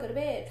 it's time to go to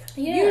bed.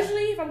 Yeah.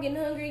 Usually, if I'm getting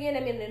hungry again,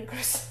 I'm in the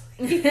crystal.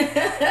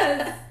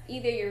 Because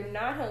either you're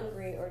not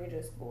hungry or you're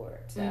just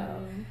bored. So,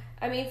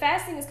 I mean,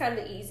 fasting is kind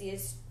of the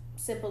easiest,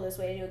 simplest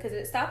way to do it because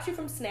it stops you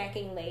from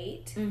snacking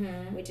late,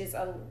 which is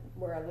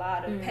where a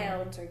lot of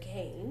pounds are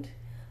gained.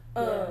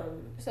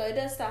 So it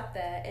does stop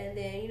that, and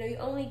then you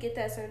only get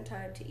that certain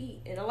time to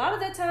eat, and a lot of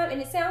that time,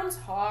 and it sounds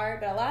hard,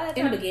 but a lot of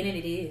the time in the beginning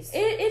it is.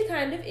 It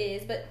kind of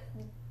is, but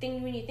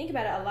when you think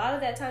about it, a lot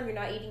of that time you're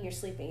not eating, you're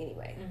sleeping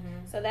anyway.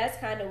 So that's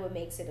kind of what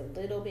makes it a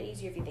little bit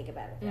easier if you think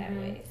about it that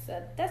way.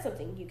 So that's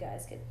something you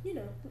guys can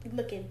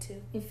look into.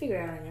 You figure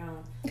it out on your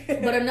own.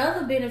 But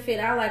another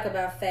benefit I like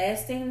about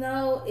fasting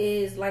though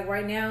is like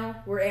right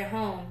now we're at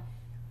home.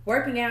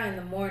 Working out in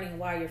the morning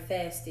while you're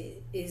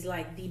fasted is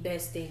like the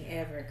best thing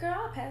ever. Girl,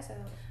 I'll pass out.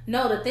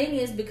 No, the thing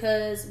is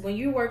because when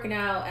you're working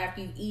out after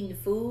you've eaten the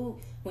food,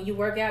 when you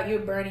work out, you're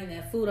burning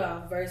that food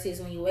off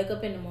versus when you wake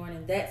up in the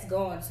morning, that's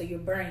gone. So you're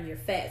burning your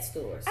fat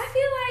stores. I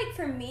feel like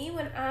for me,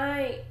 when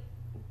I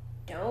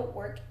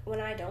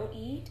don't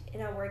eat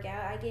and I work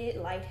out, I get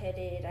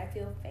lightheaded. I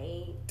feel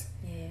faint.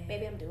 Yeah.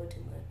 Maybe I'm doing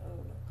too much. I don't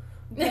know.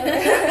 But,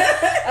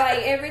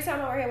 like every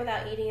time I work out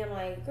without eating, I'm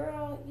like,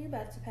 girl, you're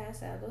about to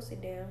pass out. Go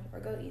sit down or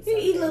go eat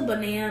something. You eat a little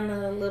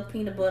banana, a little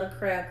peanut butter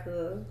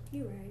cracker.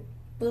 You right.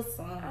 Little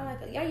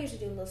something. I usually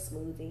do a little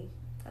smoothie.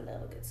 I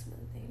love a good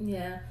smoothie.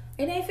 Yeah.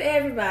 It ain't for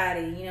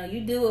everybody.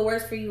 You do what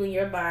works for you and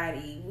your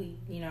body.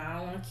 I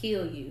don't want to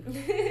kill you.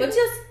 But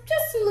just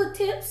some little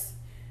tips.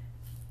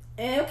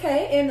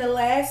 And the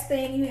last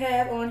thing you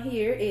have on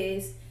here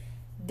is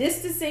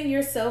distancing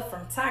yourself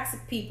from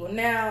toxic people.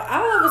 Now,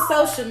 all over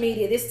social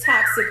media, this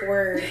toxic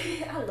word.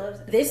 I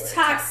love this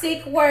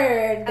toxic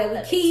word that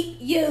we keep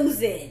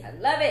using. I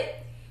love it.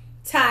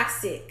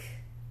 Toxic.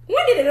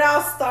 When did it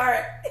all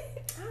start?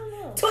 I don't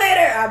know.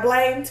 Twitter. I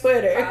blame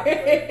Twitter. Probably.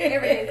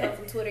 Everything comes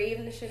from Twitter.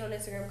 Even the shit on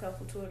Instagram comes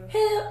from Twitter.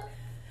 Help.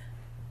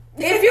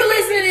 If you're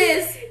listening to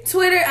this,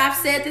 Twitter, I've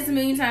said this a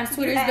million times,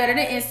 Twitter is better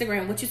than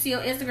Instagram. What you see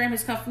on Instagram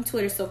has come from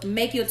Twitter, so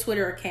make your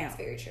Twitter account.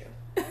 Very true.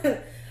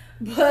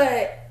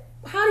 But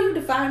how do you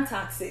define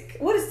toxic?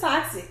 What is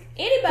toxic?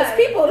 Anybody. Because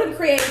people done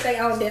created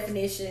their own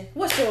definition.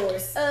 What's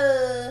yours?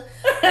 It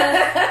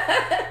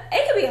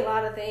could be a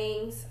lot of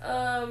things.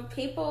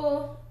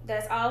 People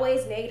that's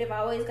always negative,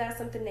 always got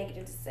something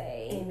negative to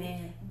say.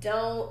 Amen.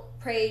 Don't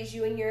praise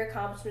you and your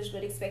accomplishments,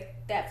 but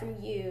expect that from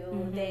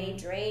you. They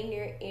drain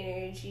your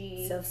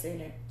energy.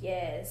 Self-centered.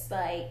 Yes,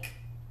 like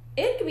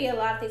it could be a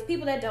lot of things.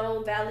 People that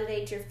don't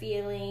validate your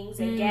feelings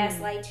and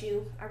gaslight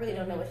you. I really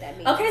don't know what that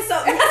means. Okay, so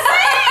I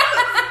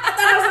thought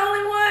I was the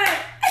only one.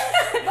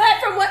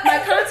 But from what my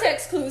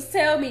context clues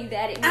tell me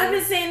that it means. I've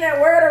been seeing that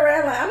word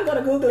around. Like I'm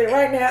gonna Google it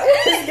right now.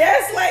 What does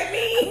gaslight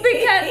mean?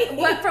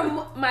 Because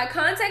from my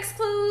context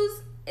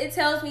clues, it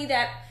tells me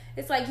that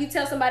it's like you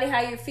tell somebody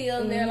how you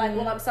feel, and they're like,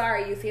 "Well, I'm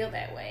sorry you feel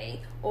that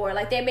way," or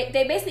like they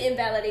basically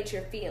invalidate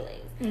your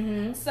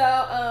feelings.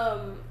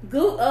 So,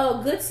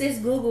 good sis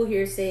Google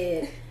here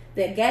said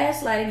that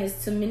gaslighting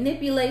is to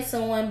manipulate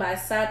someone by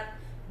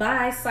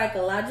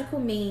psychological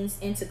means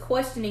into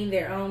questioning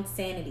their own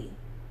sanity.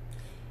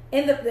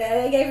 They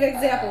gave an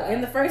example in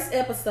the first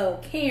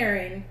episode.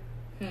 Karen,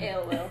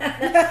 LOL.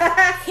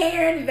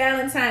 Karen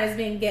Valentine is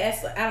being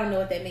gaslit. I don't know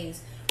what that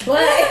means.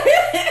 But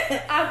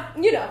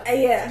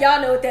yeah,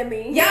 y'all know what that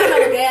means. Y'all know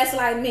what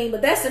gaslighting mean,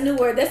 but that's the new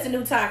word. That's the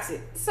new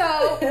toxic. So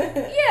yeah,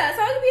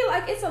 so it could be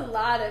like it's a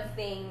lot of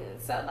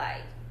things. So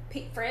like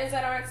friends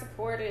that aren't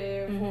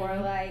supportive, or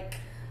like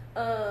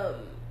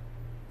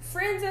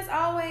friends that's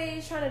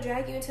always trying to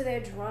drag you into their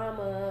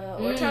drama,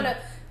 or trying to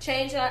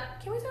change. Can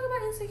we talk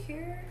about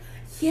insecure?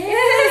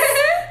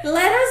 Yes,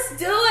 let us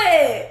do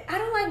it. I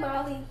don't like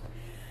Molly.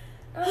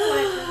 I don't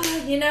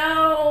like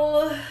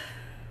her.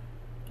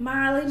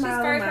 Molly. She's the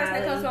first person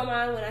that comes to my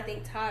mind when I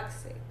think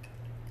toxic.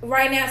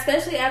 Right now,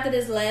 especially after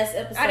this last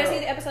episode. I didn't see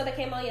the episode that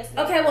came on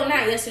yesterday. Okay, well,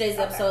 not yesterday's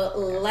episode,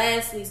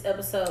 last week's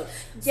episode.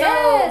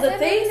 Yes, so the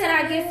thing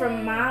that I get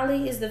from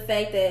Molly is the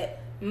fact that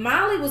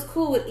Molly was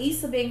cool with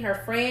Issa being her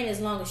friend as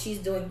long as she's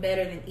doing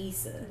better than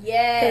Issa.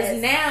 Yes.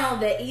 Because now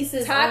that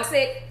Issa's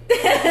toxic.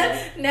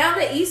 Now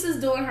that Issa's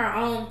doing her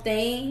own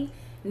thing,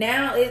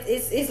 now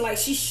it's like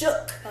she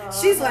shook.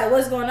 She's like,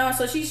 what's going on?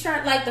 So she's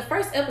trying, like the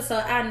first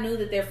episode, I knew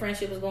that their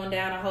friendship was going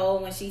down a hole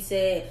when she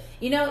said,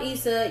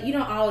 Issa, you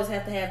don't always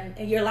have to have,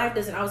 your life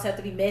doesn't always have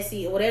to be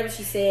messy or whatever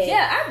she said.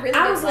 Yeah,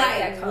 I was like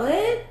that comment.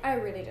 What? I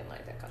really didn't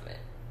like that comment.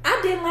 I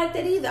didn't like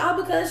that either.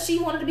 All because she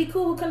wanted to be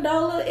cool with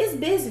Condola. It's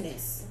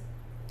business.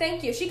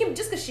 Thank you. She can,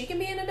 just because she can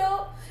be an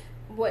adult,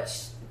 that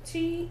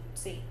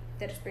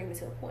just brings me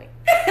to a point.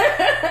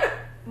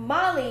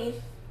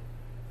 Molly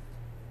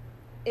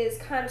is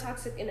kind of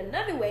toxic in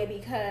another way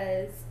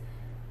because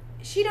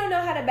she don't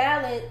know how to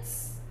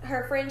balance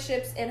her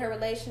friendships and her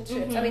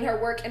relationships. I mean, her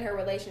work and her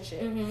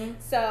relationship.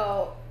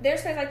 So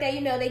there's things like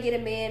that. They get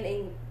a man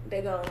and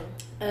they gone.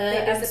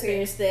 They disappear. I've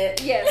experienced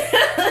that.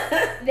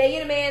 Yes. They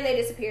get a man, they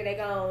disappear, they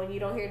gone. You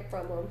don't hear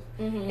from them.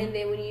 And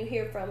then when you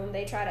hear from them,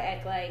 they try to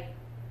act like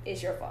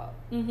it's your fault.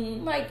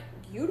 Like,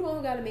 you the one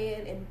who got a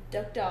man and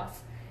ducked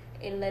off.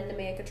 and letting the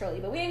man control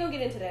you. But we ain't gonna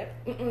get into that.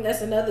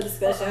 That's another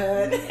discussion.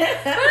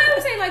 But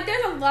I'm saying, like,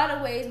 there's a lot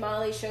of ways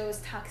Molly shows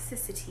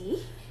toxicity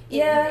in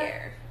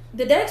there.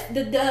 The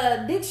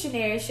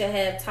dictionary should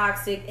have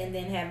toxic and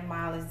then have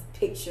Molly's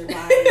picture. Like,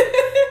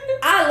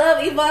 I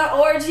love Yvonne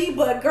Orgy,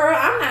 but girl,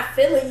 I'm not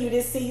feeling you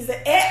this season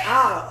at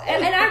all.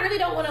 And I really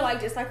don't want to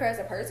like dislike her as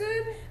a person.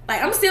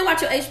 Like, I'm still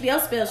watching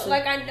HBO special.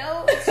 Like, I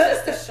know it's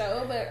just a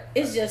show, but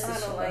it's just I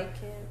don't like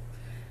it.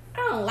 I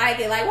don't like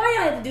it. Like, why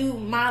y'all have to do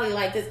Molly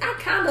like this? I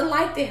kind of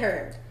liked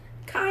her.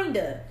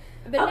 Kinda.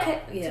 But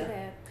okay. Too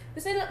bad.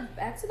 But say,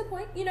 back to the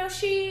point. You know,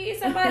 she is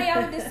somebody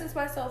I would distance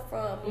myself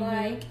from.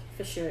 Like,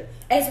 for sure.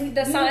 As we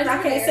the signs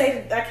I can't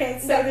say this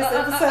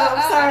episode.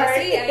 I'm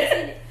sorry. I ain't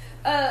seen it.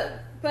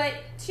 But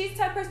she's the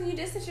type of person you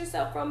distance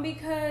yourself from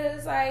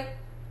because, like,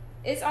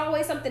 it's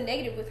always something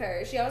negative with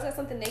her. She always has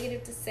something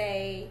negative to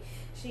say.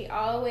 She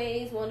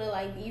always want to,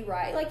 like, be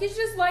right. Like, it's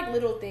just, like,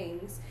 little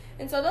things.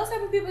 And so those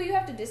type of people you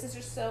have to distance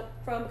yourself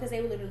from because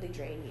they will literally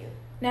drain you.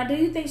 Now, do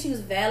you think she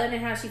was valid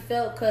in how she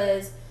felt?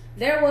 Because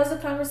there was a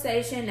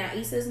conversation. Now,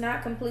 Issa's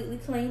not completely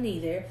clean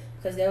either.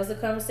 Because there was a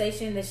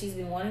conversation that she's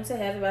been wanting to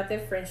have about their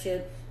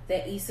friendship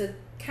that Issa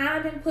kind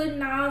of been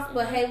putting off.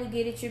 But, hey, we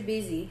get it. You're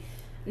busy.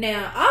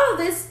 Now, all of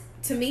this,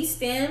 to me,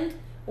 stemmed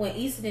when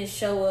Issa didn't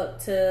show up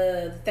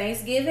to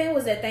Thanksgiving.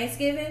 Was that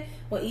Thanksgiving?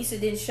 When Issa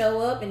didn't show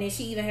up. And then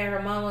she even had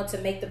her mama to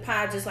make the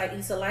pie just like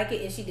Issa like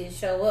it. And she didn't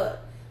show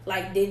up.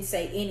 Like, didn't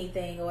say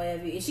anything or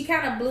whatever. And she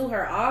kind of blew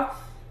her off.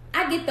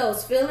 I get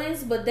those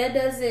feelings, but that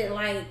doesn't,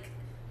 like,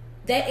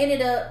 that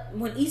ended up,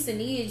 when Issa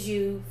needed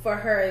you for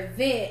her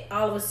event,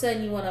 all of a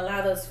sudden you want to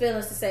allow those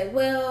feelings to say,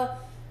 well,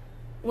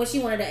 when she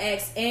wanted to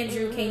ask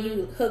Andrew, can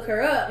you hook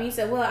her up? And you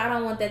said, well, I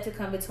don't want that to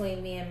come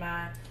between me and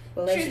my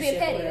relationship. She was being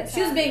petty.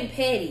 She was being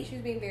petty. She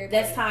was being very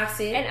petty. That's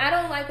toxic. And I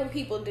don't like when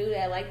people do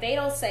that. Like, they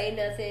don't say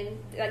nothing.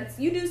 Like,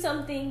 you do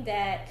something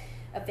that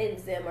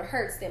offends them or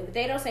hurts them, but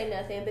they don't say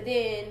nothing. But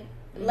then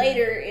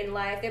later in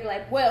life, they'll be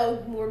like,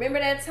 well, remember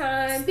that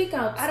time? Speak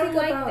up. I don't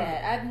like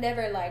that. I've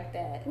never liked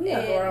that. We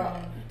are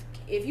grown.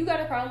 If you got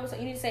a problem with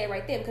something, you need to say it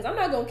right then. Because I'm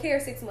not going to care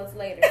 6 months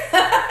later.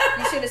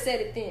 You should have said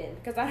it then.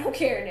 Because I don't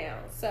care now.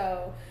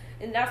 So,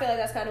 and I feel like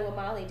that's kind of what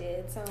Molly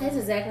did. So that's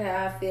exactly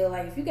how I feel.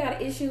 Like, if you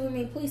got an issue with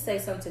me, please say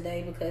something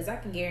today. Because I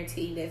can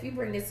guarantee you that if you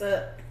bring this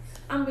up,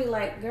 I'm going to be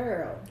like,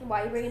 girl,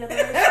 why you bringing up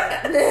other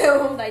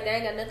shit? Like, that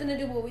ain't got nothing to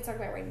do with what we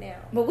talking about right now.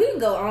 But we can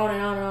go on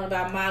and on and on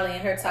about Molly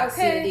and her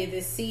toxicity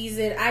this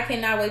season. I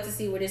cannot wait to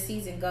see where this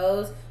season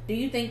goes. Do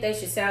you think they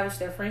should salvage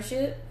their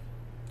friendship?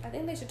 I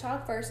think they should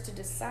talk first to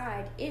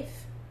decide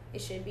if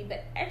it should be.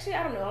 But actually,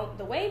 I don't know.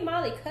 The way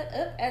Molly cut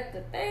up at the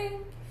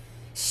thing,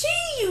 she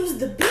used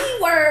the B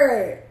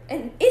word.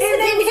 And Issa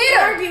didn't hit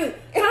her.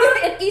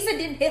 And Issa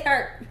didn't hit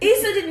her.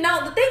 Issa didn't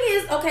know. The thing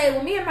is, okay,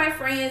 when me and my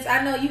friends,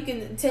 I know you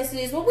can test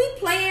this. When we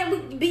playing,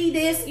 we be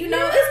this, you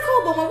know, it's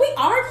cool. But when we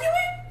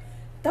arguing,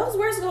 those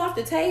words go off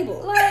the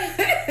table. Like,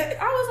 I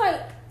was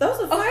like, those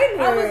are fighting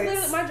words. I was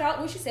literally, my jaw,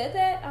 when she said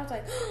that, I was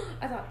like,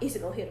 I thought Issa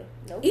gonna hit her.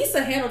 Nope.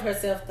 Issa handled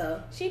herself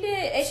though. She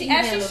did, and she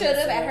should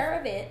have at her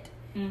event.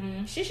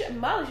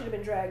 Molly should have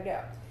been dragged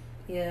out.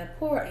 Yeah,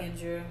 poor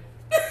Andrew.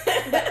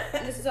 But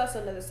this is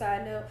also another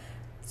side note.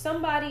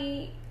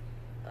 Somebody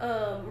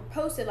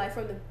posted, like,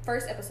 from the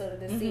first episode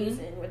of this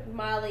season where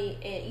Molly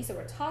and Issa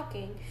were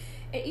talking,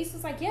 and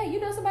Issa's like, yeah, you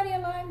know somebody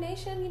at Live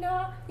Nation, you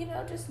know,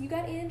 just you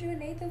got Andrew and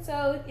Nathan,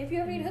 so if you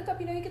ever need a hookup,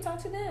 you know, you can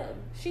talk to them.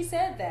 She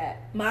said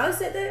that. Molly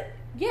said that?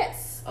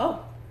 Yes.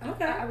 Oh,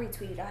 okay. I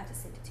retweeted. I have to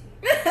send it to you.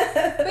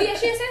 But yeah,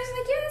 she said, she's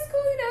like, yeah, it's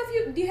cool, you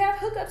know, if you have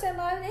hookups at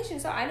Live Nation,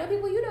 so I know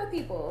people, you know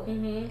people.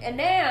 And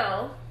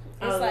now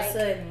it's all like, of a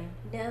sudden,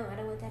 no, I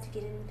don't want that to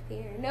get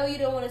interfered. No, you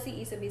don't want to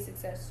see Issa be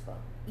successful.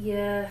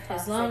 Yeah,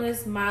 as long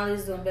as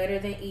Molly's doing better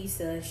than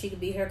Issa, she can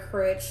be her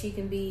crutch. She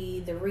can be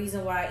the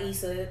reason why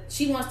Issa.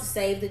 She wants to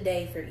save the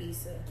day for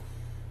Issa.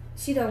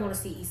 She don't want to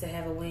see Issa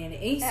have a win.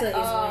 Issa is winning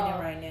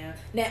right now.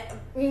 Now,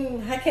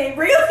 I can't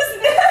breathe.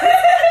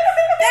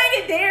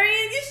 Dang it,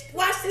 Darian! You should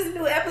watch this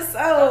new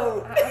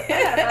episode. I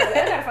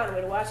gotta find a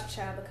way to watch it,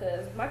 child,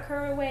 because my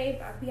current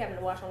way, I be having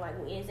to watch on like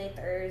Wednesday,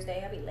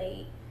 Thursday. I be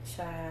late.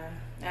 Child,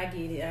 I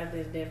get it. I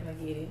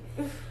definitely get it.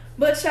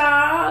 But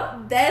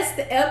y'all, that's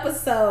the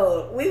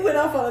episode. We went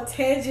off on a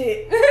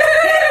tangent.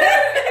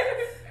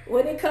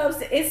 When it comes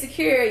to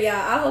Insecure, y'all,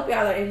 I hope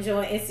y'all are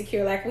enjoying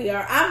Insecure like we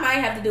are. I might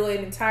have to do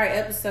an entire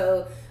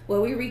episode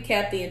where we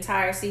recap the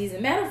entire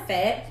season. Matter of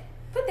fact,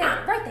 write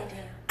that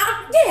down.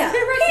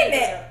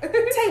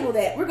 Table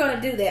that. We're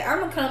gonna do that.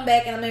 I'm gonna come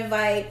back and I'm gonna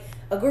invite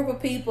a group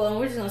of people, and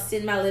we're just gonna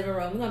sit in my living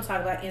room. We're gonna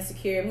talk about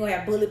Insecure. We're gonna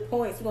have bullet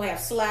points. We're gonna have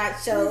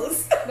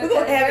slideshows. We're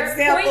gonna have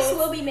examples. Points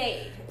will be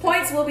made.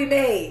 Points will be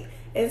made.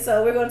 And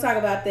so we're gonna talk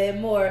about that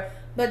more.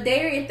 But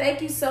Darian,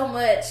 thank you so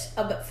much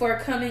for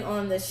coming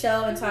on the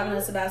show and talking to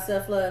us about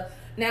self-love.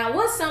 Now,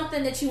 what's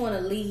something that you want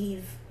to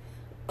leave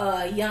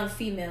a young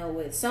female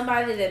with?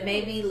 Somebody that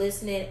may be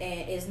listening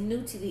and is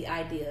new to the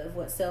idea of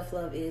what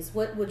self-love is.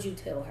 What would you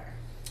tell her?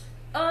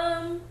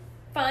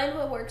 find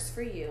what works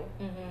for you.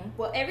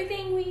 Well,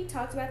 everything we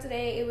talked about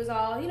today, it was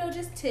all,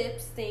 just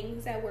tips,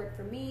 things that work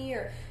for me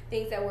or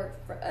things that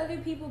work for other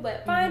people,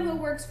 but find what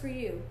works for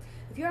you.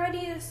 If your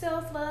idea of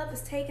self-love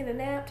is taking a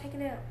nap, take a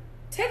nap.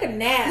 Take a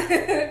nap.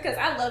 Because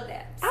I love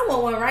that. I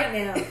want one right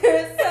now. So,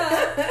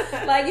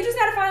 you just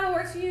got to find what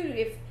works for you.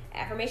 If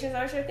affirmations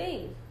aren't your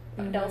thing,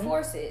 don't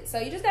force it. So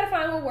you just got to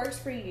find what works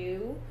for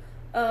you.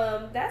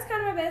 That's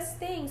kind of my best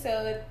thing.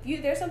 So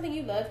if there's something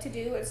you love to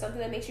do or something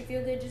that makes you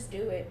feel good, just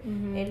do it.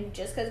 And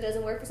just because it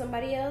doesn't work for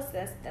somebody else,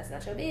 that's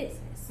not your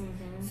business.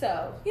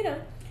 So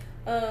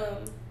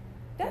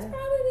that's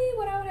probably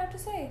what I would have to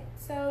say.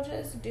 So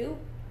just do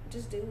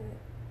it.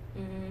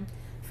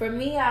 For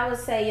me, I would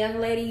say, young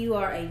lady, you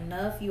are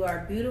enough. You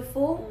are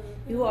beautiful.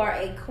 You are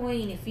a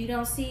queen. If you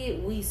don't see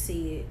it, we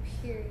see it.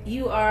 Period.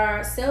 You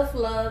are,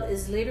 self-love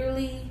is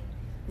literally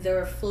the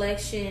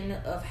reflection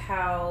of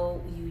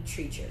how you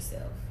treat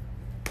yourself.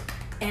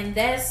 And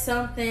that's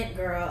something,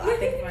 girl, I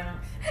think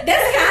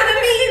that's kind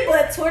of me,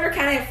 but Twitter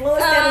kind of influenced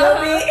that a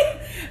little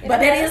bit. But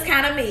that is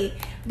kind of me.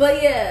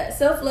 But yeah,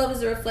 self-love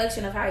is a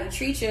reflection of how you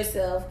treat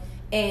yourself.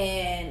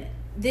 And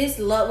this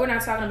love, we're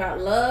not talking about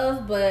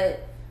love,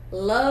 but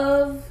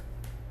love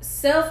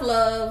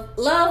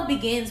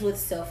begins with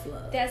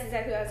self-love. That's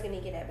exactly what I was going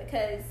to get at,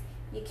 because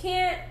you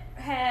can't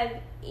have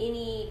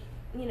any,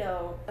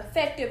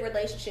 effective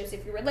relationships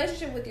if your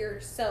relationship with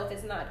yourself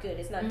is not good,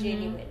 it's not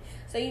genuine.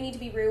 So you need to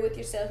be real with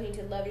yourself, you need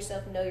to love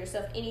yourself, know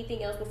yourself,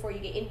 anything else before you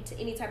get into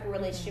any type of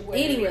relationship.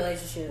 Any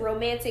relationship.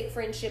 Romantic,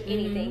 friendship,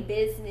 anything,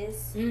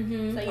 business.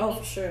 So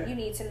for sure. You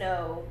need to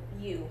know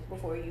you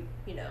before you,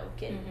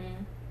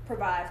 can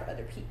provide for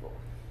other people.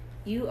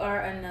 You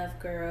are enough,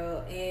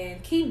 girl,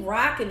 and keep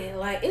rocking it.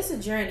 Like, it's a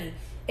journey.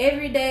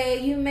 Every day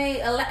you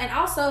may, and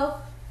also,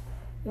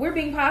 we're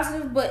being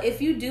positive, but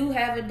if you do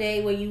have a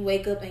day where you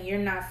wake up and you're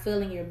not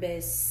feeling your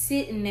best,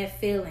 sit in that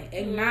feeling.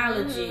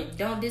 Acknowledge it.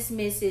 Don't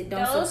dismiss it.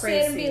 Don't suppress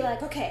sit and it. be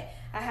like, okay,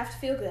 I have to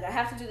feel good. I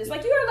have to do this.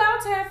 Like, you're allowed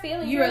to have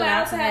feelings. You're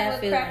allowed to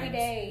have a crappy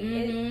day.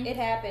 It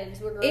happens.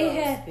 We're girls. It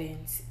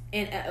happens.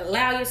 And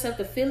allow yourself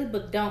to feel it,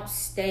 but don't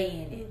stay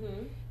in it.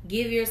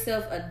 Give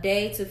yourself a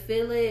day to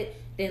feel it.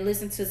 Then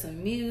listen to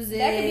some music.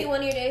 That could be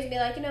one of your days and be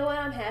like, you know what,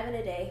 I'm having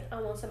a day.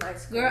 I want some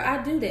ice cream. Girl,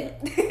 I do that.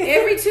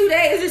 Every 2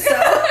 days or so.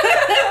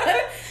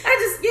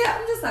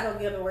 I'm just not going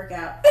to get up and work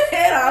out.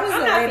 I'm just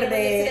going to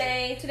lay in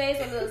today. Today's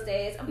one of those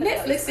days. I'm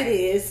Netflix it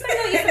is. I'm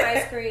going to eat some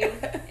ice cream.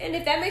 And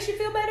if that makes you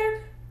feel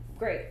better,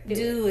 great.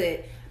 Do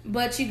it.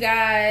 But you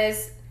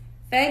guys,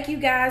 thank you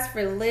guys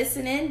for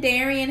listening.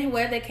 Darian,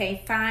 where they can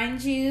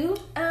find you. You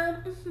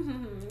can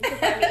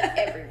find me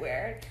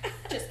everywhere.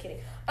 Just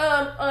kidding.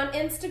 On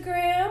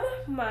Instagram,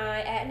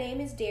 my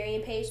 @name is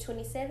Darian Page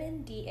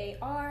 27,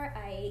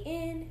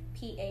 DARIAN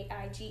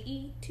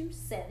PAIGE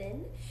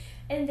 27,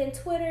 and then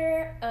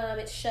Twitter,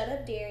 it's Shut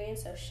Up Darian,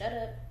 so shut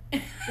up,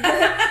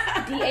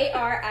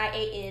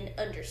 DARIAN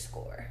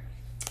 _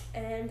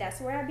 and that's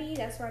where I be.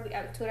 On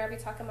Twitter, I be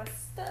talking my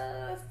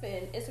stuff,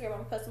 and Instagram,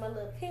 I'm posting my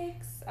little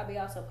pics. I'll be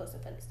also posting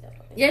funny stuff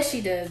on Instagram. Yes,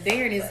 she does.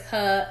 Darian is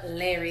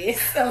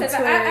hilarious on Twitter.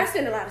 I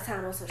spend a lot of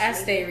time on social media. I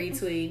stay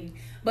retweeting.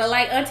 But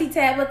like Auntie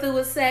Tabitha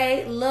would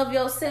say, love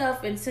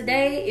yourself. And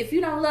today, if you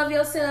don't love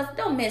yourself,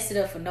 don't mess it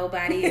up for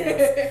nobody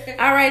else.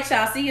 All right,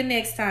 y'all. See you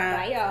next time.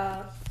 Bye,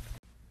 y'all.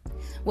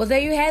 Well,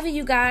 there you have it,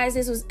 you guys.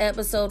 This was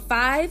episode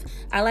 5.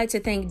 I'd like to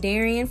thank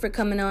Darian for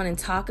coming on and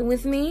talking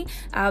with me.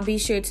 I'll be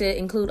sure to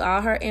include all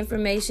her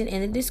information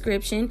in the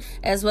description,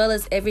 as well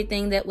as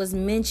everything that was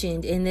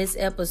mentioned in this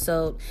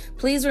episode.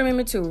 Please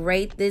remember to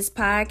rate this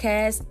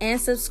podcast and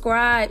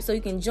subscribe so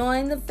you can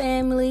join the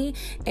family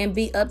and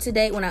be up to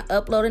date when I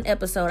upload an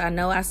episode. I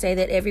know I say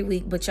that every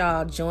week, but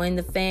y'all, join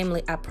the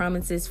family. I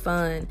promise it's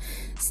fun.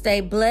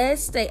 Stay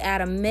blessed, stay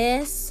out of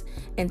mess.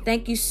 And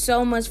thank you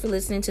so much for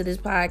listening to this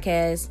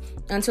podcast.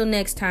 Until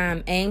next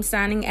time, AIM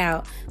signing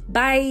out.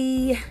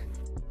 Bye.